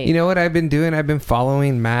right. You know what I've been doing? I've been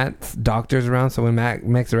following Matt's doctors around. So when Matt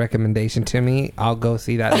makes a recommendation to me, I'll go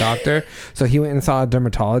see that doctor. So he went and saw a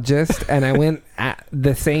dermatologist, and I went at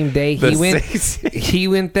the same day The he went. same- He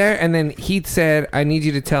went there, and then he said, "I need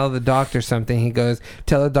you to tell the doctor something." He goes,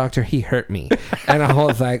 "Tell the doctor he hurt me," and I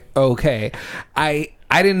was like, "Okay."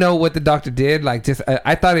 I didn't know what the doctor did. Like, just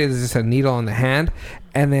I thought it was just a needle on the hand,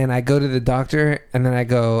 and then I go to the doctor, and then I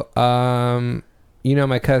go, you know,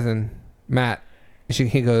 my cousin Matt.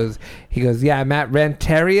 He goes, yeah, Matt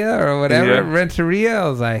Renteria or whatever, Yeah. Renteria. I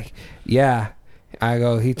was like, yeah. I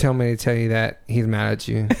go, he told me to tell you that he's mad at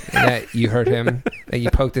you, that you hurt him, that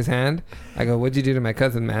you poked his hand. I go, what'd you do to my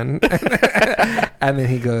cousin, man? And then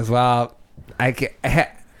he goes, well, basically,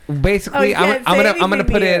 Oh, you can't say I'm gonna anything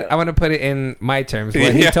put to it. you. I'm gonna put it in my terms.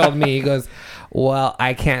 What he Yeah. told me, he goes, "Well,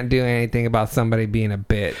 I can't do anything about somebody being a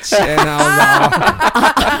bitch." And I was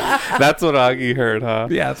like, That's what Augie heard, huh?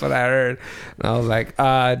 "Yeah, that's what I heard." And I was like,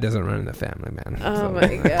 "It doesn't run in the family, man." Oh So-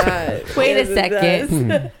 my god. Wait a Yes, it does.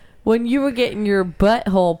 second. When you were getting your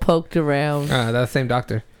butthole poked around, That's the same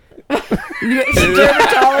doctor. The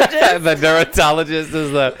dermatologist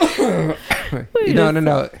is the.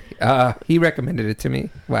 No. He recommended it to me.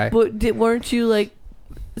 Why? but weren't you like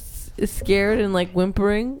scared and like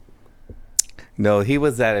whimpering? No, he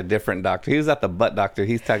was at a different doctor. He was at the butt doctor.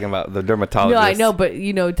 He's talking about the dermatologist. No, I know, but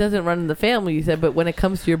you know it doesn't run in the family. You said, but when it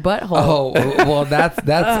comes to your butthole, Oh well, that's.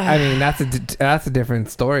 I mean, that's a different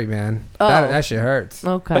story, man. Oh. That shit hurts.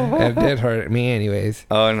 okay. It did hurt me, anyways.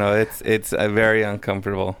 Oh no, it's very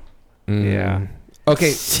uncomfortable. Mm. Yeah.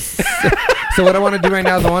 Okay. So what I want to do right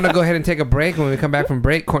now is I want to go ahead and take a break. When we come back from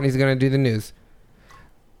break, Courtney's going to do the news.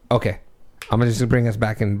 Okay. I'm going to just bring us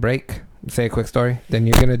back in break. Say a quick story. Then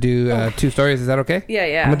you're going to do 2 stories. Is that okay? Yeah,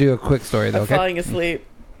 yeah. I'm going to do a quick story, though, I'm okay? falling asleep.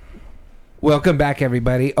 Welcome back,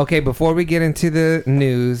 everybody. Okay, before we get into the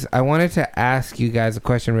news, I wanted to ask you guys a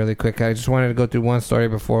question really quick. I just wanted to go through one story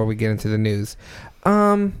before we get into the news.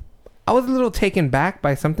 I was a little taken back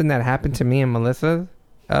by something that happened to me and Melissa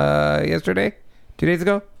yesterday, 2 days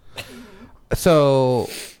ago. So,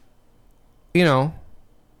 you know,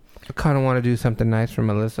 I kind of want to do something nice for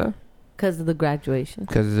Melissa Because of the graduation.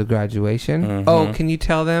 because of the graduation. Mhm. Oh, can you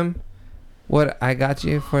tell them what I got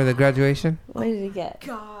you for the graduation? What did you get?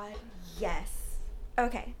 God, yes.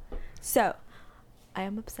 Okay, so I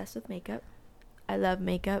am obsessed with makeup. I love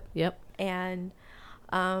makeup, Yep. and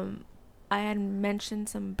I had mentioned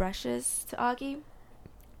some brushes to Augie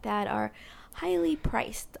that are highly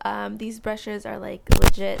priced. These brushes are like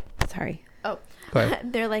legit. Sorry. Oh, Go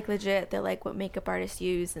ahead. they're like legit. They're like what makeup artists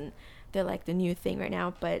use, and they're like the new thing right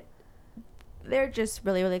now. But they're just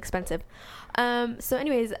really, really expensive. So,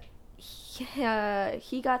 anyways,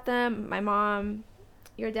 he got them. My mom,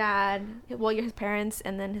 your dad, well, his parents,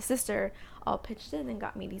 and then his sister all pitched in and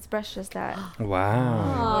got me these brushes that.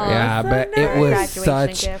 Wow. Yeah, so but nice. it was Graduation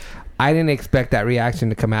such. gift. I didn't expect that reaction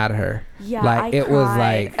to come out of her. Yeah, Like I it was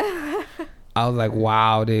cried. like I was like,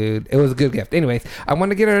 wow, dude. It was a good gift. Anyways, I wanted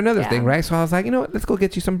to get her another thing, right? So I was like, you know what? Let's go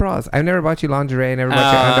get you some bras. I've never bought you lingerie. I never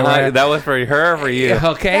bought you underwear. That was for her or for you?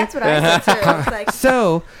 Okay. That's what I said too. I was like,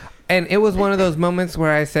 So, and it was one of those moments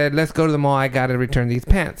where I said, let's go to the mall. I got to return these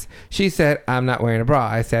pants. She said, I'm not wearing a bra.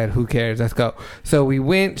 I said, who cares? Let's go. So we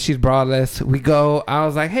went. She's braless. We go. I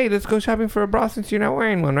was like, hey, let's go shopping for a bra since you're not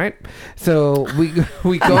wearing one, right? So we go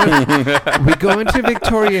we go into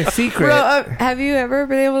Victoria's Secret. Bro, have you ever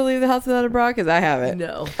been able to leave the house without a bra? Because I haven't.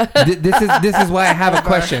 No. This is why I have a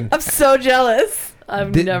question. I'm so jealous.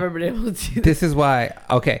 I've never been able to do that. This is why.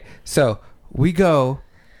 Okay, so we go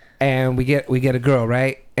and we get a girl,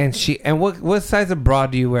 right? And what size of bra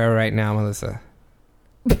do you wear right now, Melissa?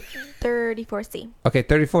 34C. Okay,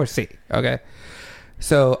 34C. Okay.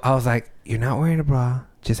 So I was like, you're not wearing a bra.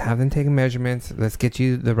 Just have them take measurements. Let's get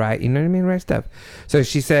you the right, you know what I mean? Right stuff. So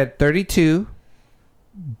she said 32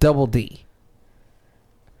 double D.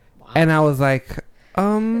 Wow. And I was like,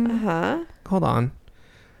 hold on.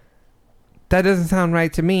 That doesn't sound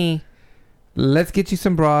right to me. Let's get you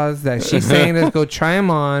some bras that she's saying, let's go try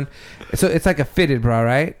them on. So it's like a fitted bra,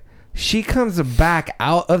 right? She comes back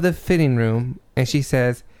out of the fitting room and she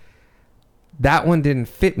says, that one didn't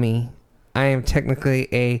fit me. I am technically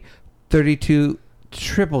a 32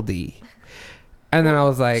 triple D. And then I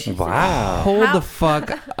was like, wow. Hold the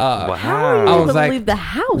fuck up. Wow. How are you I able was to like, leave the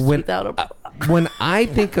house without a bra? When I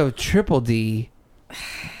think of triple D,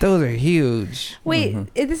 those are huge.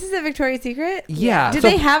 Wait, this is a Victoria's Secret? Yeah. Did so,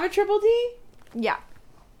 they have a triple D? Yeah.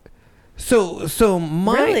 So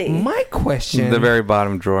my question, The very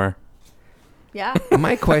bottom drawer. Yeah.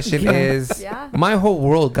 my question is, Yeah. my whole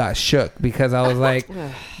world got shook because I was like,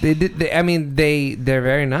 they're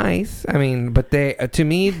very nice. I mean, but to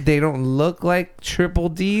me, they don't look like triple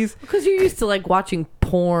Ds. Because you're used to like watching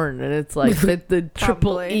porn and it's like the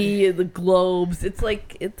triple Probably. E and the globes. It's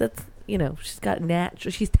like that's she's got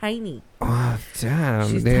natural. She's tiny. Oh damn,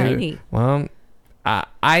 She's dude. tiny. Well,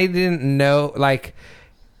 I didn't know. Like,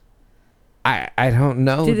 I don't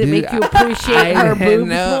know. Did it dude. make you appreciate her boobs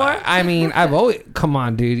more? I mean, I've always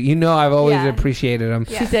come dude. I've always Yeah. appreciated them.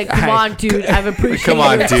 Yeah. She said, "Come on, dude. I've appreciated Come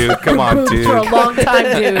on, dude. Come on, boobs dude. for a long time,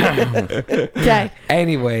 dude." Okay.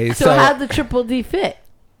 Anyway, So how'd the triple D fit?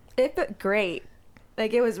 It fit great.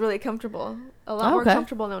 Like, it was really comfortable. A lot more Okay.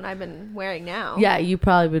 comfortable than what I've been wearing now. Yeah, you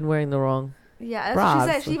probably been wearing the wrong. Yeah, that's what bras.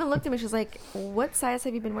 she said. She even looked at me. She was like, "What size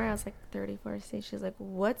have you been wearing?" I was like, 34C. She was like,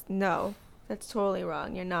 "What? No, that's totally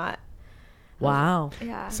wrong. You're not." Wow.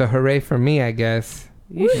 Yeah. so hooray for me, I guess.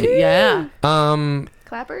 You should. Yeah.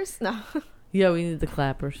 Clappers? No. Yeah, we need the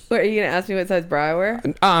clappers. What, are you going to ask me what size bra I wear?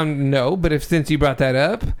 No, but since you brought that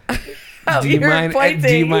up, Oh, do you you're mind? pointing.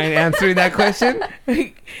 Do you mind answering that question?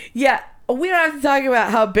 Yeah, we don't have to talk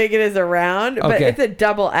about how big it is around, but Okay. it's a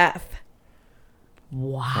double F.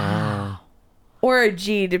 Wow. Or a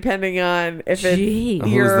G, depending on if Gee. it's Who's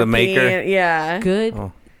the European. maker? Yeah. Good.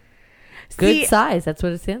 Oh. Good See, size. That's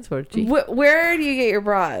what it stands for. G. where do you get your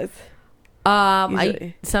bras?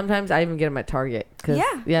 Usually. Sometimes I even get them at Target. Yeah,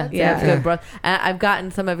 Yeah. that's Yeah. It's good bras. I've gotten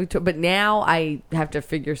some at Victoria, but now I have to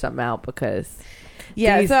figure something out because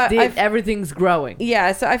Yeah, so everything's growing.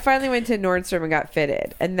 so I finally went to Nordstrom and got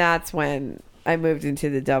fitted, and that's when I moved into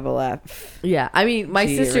the double F. Yeah, I mean, my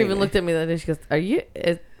Gee, sister right even there. looked at me the other day. She goes, "Are you?"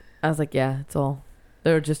 I was like, "Yeah, it's all.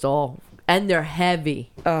 They're just all, and they're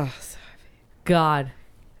heavy. Oh, so God,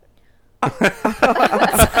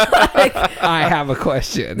 I have a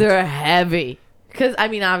question. they're heavy." Because I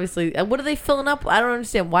mean, obviously, what are they filling up? I don't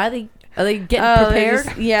understand. Why are they getting they're prepared?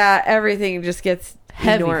 just- yeah, everything just gets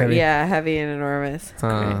Heavy. Heavy. Yeah, heavy and enormous.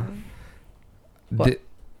 What? D-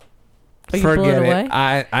 Are you blowing Forget away? it.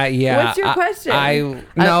 I yeah. What's your question?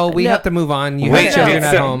 No, we no. have to move on. You Wait, have children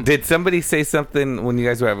at did, home. did somebody say something when you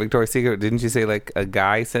guys were at Victoria's Secret? Didn't you say like a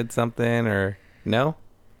guy said something or no?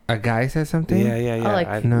 A guy said something. Yeah. Oh, like,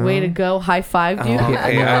 I- No. way to go, high fived you. Oh,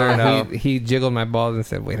 okay, I don't know. He jiggled my balls and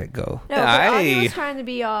said, "Way to go." No, but Augie Aye. was trying to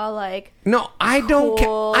be all like, No, I don't care.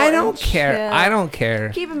 Cool I don't and care. chill. I don't care.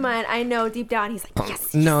 keep in mind, I know deep down he's like,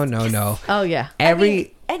 yes. No, yes, no, yes." no. Oh yeah. I mean,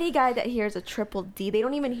 Every any guy that hears a triple D, they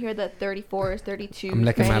don't even hear the 34s, 32s. I'm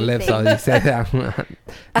licking or my lips anything. while you said that.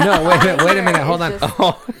 No, wait a minute. Hold on. It's just-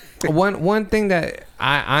 Oh, one thing that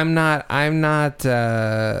I'm not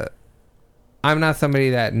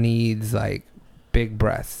somebody that needs like big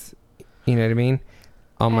breasts. You know what I mean?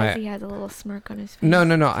 On As he my has a little smirk on his face. no,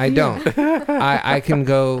 I don't. I can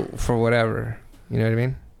go for whatever. You know what I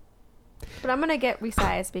mean? But I'm gonna get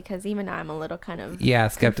resized because even I'm a little kind of. Yeah,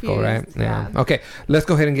 skeptical, right? Confused, Yeah. yeah. Okay, let's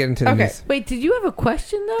go ahead and get into the Okay. news. Wait, did you have a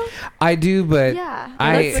question though? I do, but Yeah.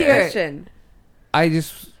 Let's hear it. question. I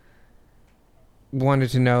just wanted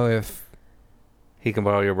to know if He can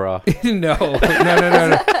borrow your bra. No.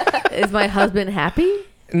 Is my husband happy?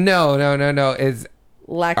 No. Is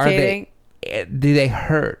Lactating. do they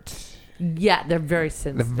hurt? Yeah, they're very They're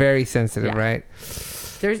sensitive. very sensitive, right?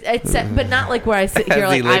 But not like where I sit here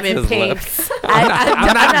As he like I'm licks in his pain. lips. I'm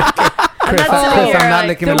not Chris, sitting here I'm not like,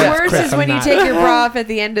 licking The my lips, worst Chris, is I'm when you not. take your bra off at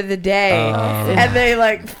the end of the day and they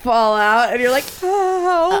like fall out and you're like,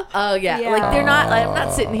 oh. Oh yeah. Yeah. Like they're not. Like, I'm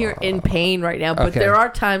not sitting here in pain right now, but Okay. there are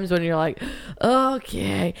times when you're like,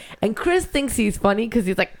 okay. And Chris thinks he's funny because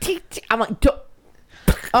he's like, "Tee, tee." I'm like, "Don't."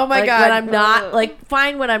 Oh my Like, God. when I'm not like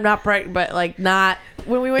fine when I'm not pregnant, but like not.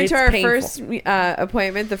 When we went to It's our painful. first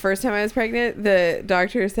appointment, the first time I was pregnant, the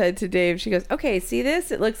doctor said to Dave, she goes, okay, see this?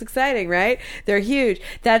 It looks exciting, right? They're huge.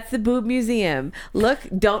 That's the boob museum. Look,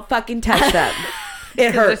 don't fucking touch them.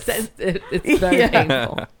 It hurts. It's very Yeah.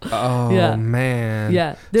 painful. Oh Yeah. man.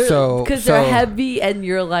 Yeah, because they're heavy, and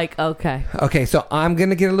you're like, okay. Okay, so I'm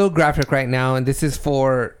gonna get a little graphic right now, and this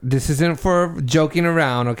isn't for joking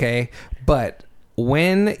around, okay? But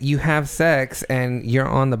when you have sex and you're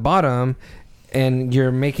on the bottom and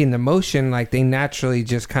you're making the motion, like they naturally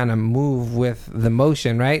just kind of move with the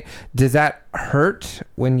motion, right? Does that hurt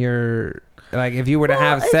when you're like, if you were to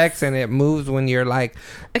have sex and it moves when you're like,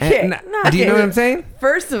 Okay, do you know what I'm saying?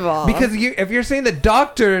 First of all, Because if you're saying the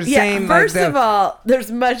doctor's saying first like of all,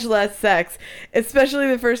 there's much less sex, especially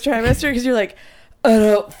the first trimester, because you're like, I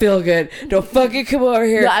don't feel good. Don't fucking come over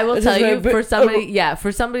here. No, I will This tell is my you, bo-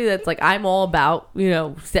 for somebody that's like, I'm all about,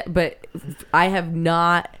 but I have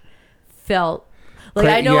not felt like,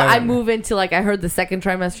 I know I move into like, I heard the second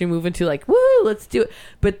trimester you move into like, woo, let's do it.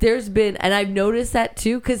 But there's been, and I've noticed that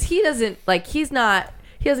too, because he doesn't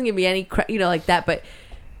give me any like that. But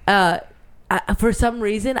for some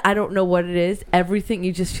reason, I don't know what it is. Everything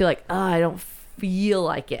you just feel like, I don't feel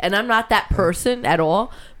like it, and I'm not that person at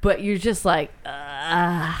all. But you're just like,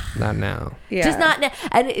 not now. Yeah. just not.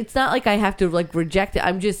 And it's not like I have to like reject it.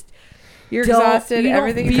 I'm just. You're exhausted. You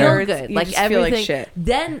Everything don't feel hurts. good. You like just everything. feel like shit.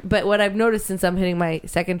 Then, but what I've noticed since I'm hitting my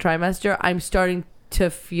second trimester, I'm starting to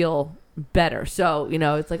feel better. So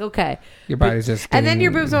it's like, okay, Your body's just And then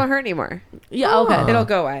your getting- boobs won't hurt anymore. yeah, okay, It'll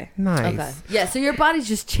go away. Nice. okay, yeah. So your body's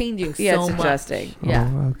just changing Yeah, so it's much. adjusting. Yeah.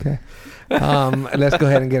 Oh, okay. Let's go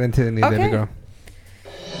ahead and get into the news, Okay. baby girl.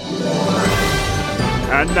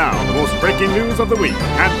 And now, the most breaking news of the week,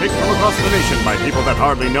 handpicked from across the nation by people that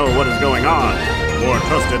hardly know what is going on. More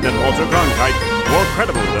trusted than Walter Cronkite, more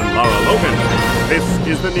credible than Laura Logan. This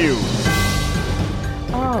is the news.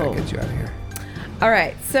 Oh. Get you out of here. All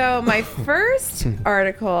right. So my first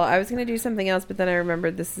article, I was going to do something else, but then I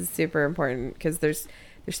remembered this is super important because there's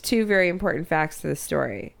two very important facts to the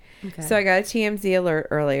story. Okay. So I got a TMZ alert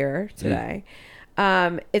earlier today.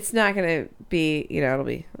 It's not going to be, it'll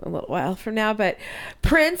be a little while from now, but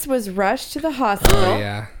Prince was rushed to the hospital. Oh,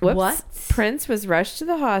 yeah. Whoops. What? Prince was rushed to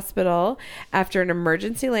the hospital after an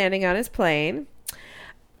emergency landing on his plane.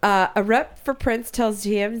 A rep for Prince tells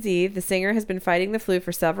TMZ the singer has been fighting the flu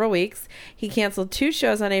for several weeks. He canceled 2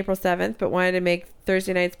 shows on April 7th, but wanted to make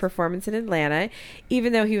Thursday night's performance in Atlanta,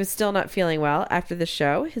 even though he was still not feeling well. After the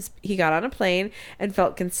show, he got on a plane and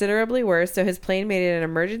felt considerably worse, so his plane made an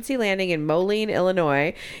emergency landing in Moline,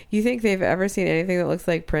 Illinois. You think they've ever seen anything that looks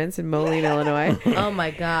like Prince in Moline, Illinois? Oh my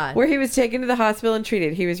god. Where he was taken to the hospital and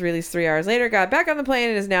treated. He was released 3 hours later, got back on the plane,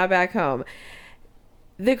 and is now back home.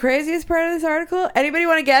 The craziest part of this article, anybody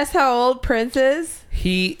want to guess how old Prince is?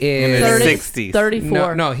 He In is his 30, 60s.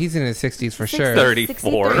 34. No, he's in his 60s for sure.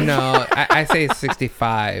 34. No, I say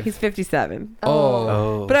 65. He's 57.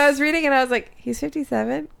 Oh. But I was reading and I was like, he's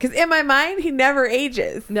 57? Because in my mind, he never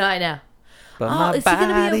ages. No, I know. But Oh, my is he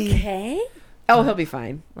gonna body- be okay? Oh, he'll be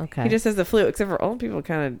fine. Okay. He just has the flu, except for old people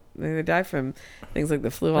they die from things like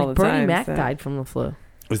the flu all Like the Bernie time. Mac so. died from the flu.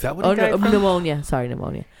 Was that what Oh he died no, from? pneumonia. Sorry,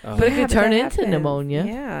 pneumonia. Oh. But it Yeah, could turn that into happens. pneumonia.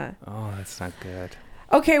 Yeah. Oh, that's not good.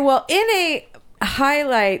 Okay, well, in a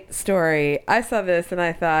highlight story, I saw this and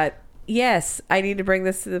I thought, yes, I need to bring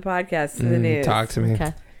this to the podcast, to the news. Talk to me.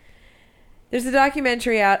 Okay. There's a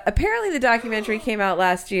documentary out. Apparently, the documentary came out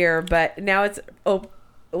last year, but now it's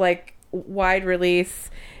like wide release.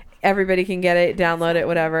 Everybody can get it, download it,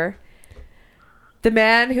 whatever. The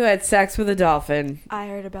man who had sex with a dolphin. I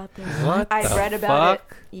heard about this. What I the read about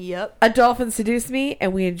fuck? it. Yep. A dolphin seduced me,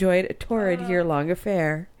 and we enjoyed a torrid year-long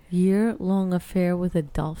affair. Year-long affair with a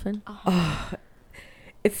dolphin.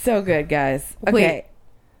 It's so good, guys. Okay. Wait,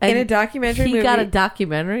 in a and documentary he movie. got a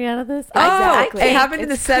documentary out of this. Oh, Exactly. it happened in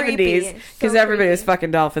the It's creepy. 70s because So everybody was creepy.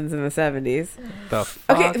 fucking dolphins in the 70s. The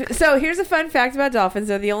fuck? Okay, so here's a fun fact about dolphins.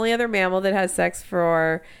 They're the only other mammal that has sex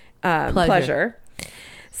for pleasure.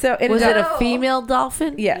 So Was it a female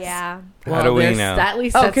dolphin? Yes. Yeah. How do we there's- know? At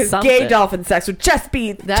least Oh, that's because something. gay dolphin sex would just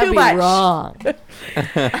be That'd too be much. wrong.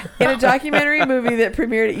 In a documentary movie that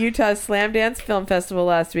premiered at Utah's Slam Dance Film Festival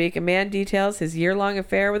last week, a man details his year-long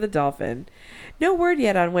affair with a dolphin. No word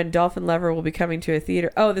yet on when Dolphin Lover will be coming to a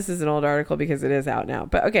theater. Oh, this is an old article because it is out now.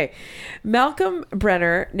 But okay. Malcolm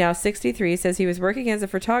Brenner, now 63, says he was working as a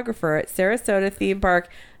photographer at Sarasota Theme Park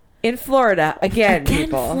in Florida. Again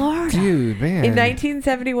people. Florida. Dude, man. In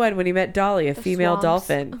 1971, when he met Dolly, a female swamps.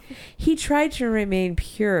 dolphin, he tried to remain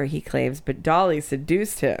pure, he claims, but Dolly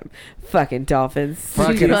seduced him. Fucking dolphins.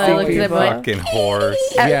 Fucking She probably looked at him people. like, Fucking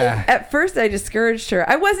horse. Yeah. At first, I discouraged her.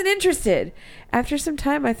 I wasn't interested. After some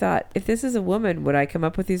time, I thought, if this is a woman, would I come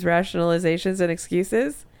up with these rationalizations and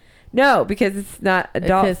excuses? No, because it's not a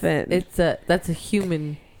Because dolphin. that's a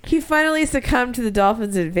human. He finally succumbed to the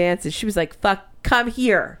dolphin's advances. She was like, fuck, come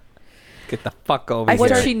here. Get the fuck over I here. What,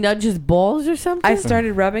 started- she nudge his balls or something? I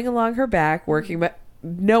started rubbing along her back, working my...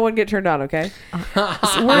 No one get turned on, okay?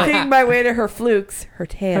 Working my way to her flukes, her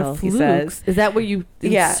tail, Her he flukes? says. Is that where you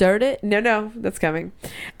Yeah. insert it? No, that's coming.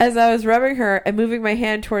 As I was rubbing her and moving my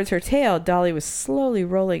hand towards her tail, Dolly was slowly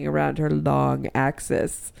rolling around her long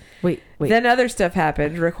axis. Wait. Then other stuff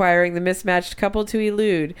happened, requiring the mismatched couple to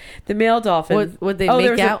elude. The male dolphin... Would they there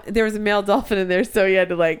make was out? there was a male dolphin in there, so you had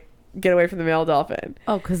to, like, get away from the male dolphin.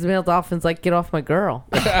 Oh, because the male dolphin's like, get off my girl.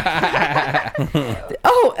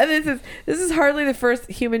 Oh, and this is hardly the first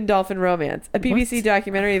human dolphin romance. A BBC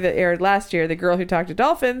documentary that aired last year, The Girl Who Talked to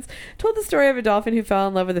Dolphins, told the story of a dolphin who fell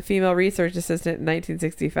in love with a female research assistant in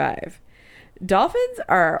 1965. Dolphins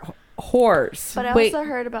are whores. But I Wait. also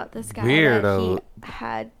heard about this guy Weirdo. that he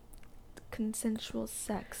had consensual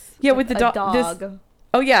sex. Yeah, with the a dog.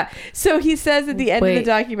 Oh, yeah. So he says at the end of Wait. the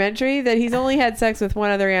documentary that he's only had sex with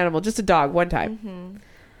one other animal, just a dog, one time.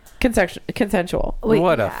 Consensual. Wait,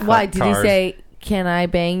 What a why did he fucktard. say, can I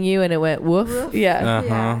bang you? And it went woof. Yeah. Uh-huh.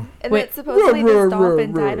 Yeah. And Wait. then supposedly this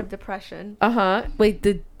dolphin died of depression. Uh-huh. Wait,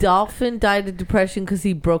 the dolphin died of depression because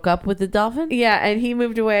he broke up with the dolphin? Yeah, and he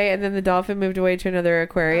moved away, and then the dolphin moved away to another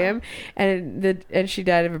aquarium, and she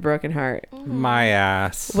died of a broken heart. My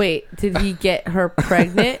ass. Wait, did he get her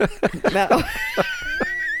pregnant? No.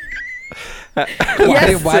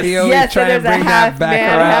 Why do you always try and bring that back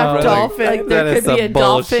around, half brother? dolphin. Like That there is could be some a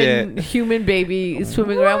dolphin bullshit. human baby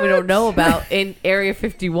swimming around we don't know about in Area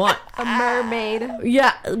 51. A mermaid.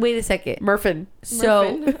 Yeah, wait a second. Murphin.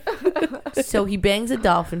 So he bangs a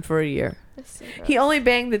dolphin for a year. He only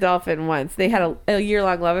banged the dolphin once. They had a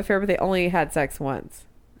year-long love affair, but they only had sex once.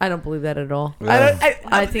 I don't believe that at all. I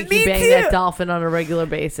I think me he banged too. that dolphin on a regular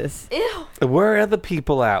basis. Ew. Where are the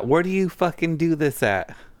people at? Where do you fucking do this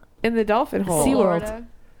at? In the dolphin hole. SeaWorld. Florida.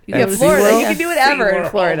 You Yeah, go to Florida. SeaWorld? You can do whatever in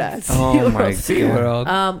Florida. Oh my god.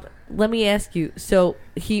 SeaWorld. Let me ask you. So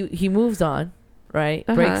he moves on, right?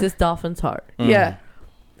 Uh-huh. Breaks this dolphin's heart. Yeah.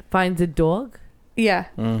 Finds a dog. Yeah.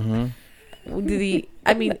 Mm-hmm. Did he?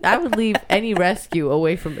 I mean, I would leave any rescue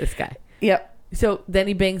away from this guy. Yep. So then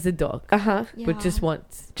he bangs the dog, Uh-huh. but just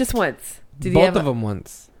once. Just once. Did he Both have of them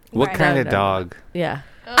once. What Right. kind No, of no. dog? Yeah.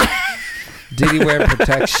 Did he wear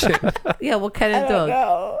protection? Yeah. What kind of dog?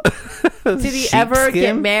 No. Did he ever get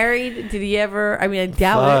Sheepskin? married? Did he ever? I mean, I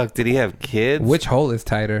doubt Fuck. Did he have kids? Which hole is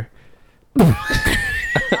tighter? it.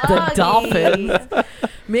 The dolphin.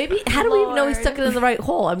 Maybe. How do we even know he Lord. stuck it in the right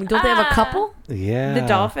hole? I mean, don't they have a couple? Yeah. The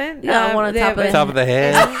dolphin? Yeah, one on they top have of a- it. Top of the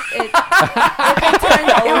head.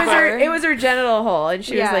 It was her genital hole, and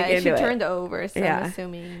she was like she into it. turned over, so Yeah. I'm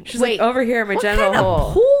assuming. She's like, over here in my What genital kind hole.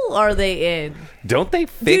 of pool are they in? Don't they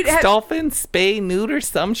fix have- dolphins? Spay, neuter,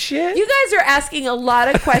 some shit? You guys are asking a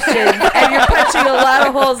lot of questions, and you're punching a lot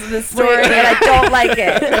of holes in the story, and I don't like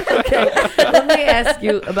it. Okay. Let me ask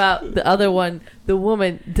you about the other one. The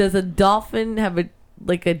woman. Does a dolphin have a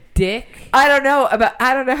dick? I don't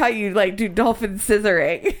know how you like do dolphin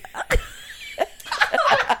scissoring.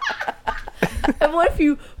 And what if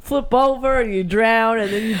you flip over and you drown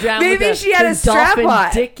and then you drown? Maybe with she had a strap dolphin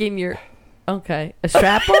on. dick in your. Okay, a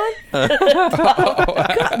strap on?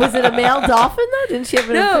 Was it a male dolphin though? Didn't she have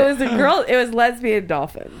an? No, it was a girl. It was lesbian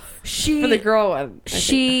dolphins She for the girl one. I think.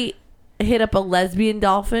 She hit up a lesbian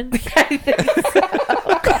dolphin.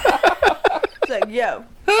 It's like, yo,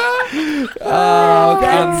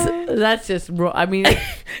 That's just. I mean,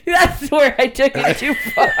 that's where I took it too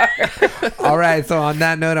far. All right. So on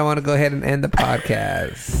that note, I want to go ahead and end the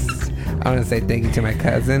podcast. I want to say thank you to my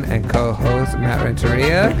cousin and co-host Matt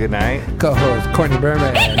Renteria, Good night. co-host Courtney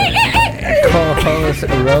Berman, and co-host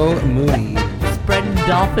Ro Mooney. spreading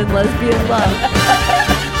dolphin lesbian love.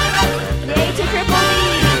 Yay to Triple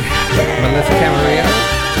D! Melissa Camarillo.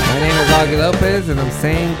 My name is Augie Lopez, and I'm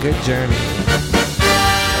saying good journey.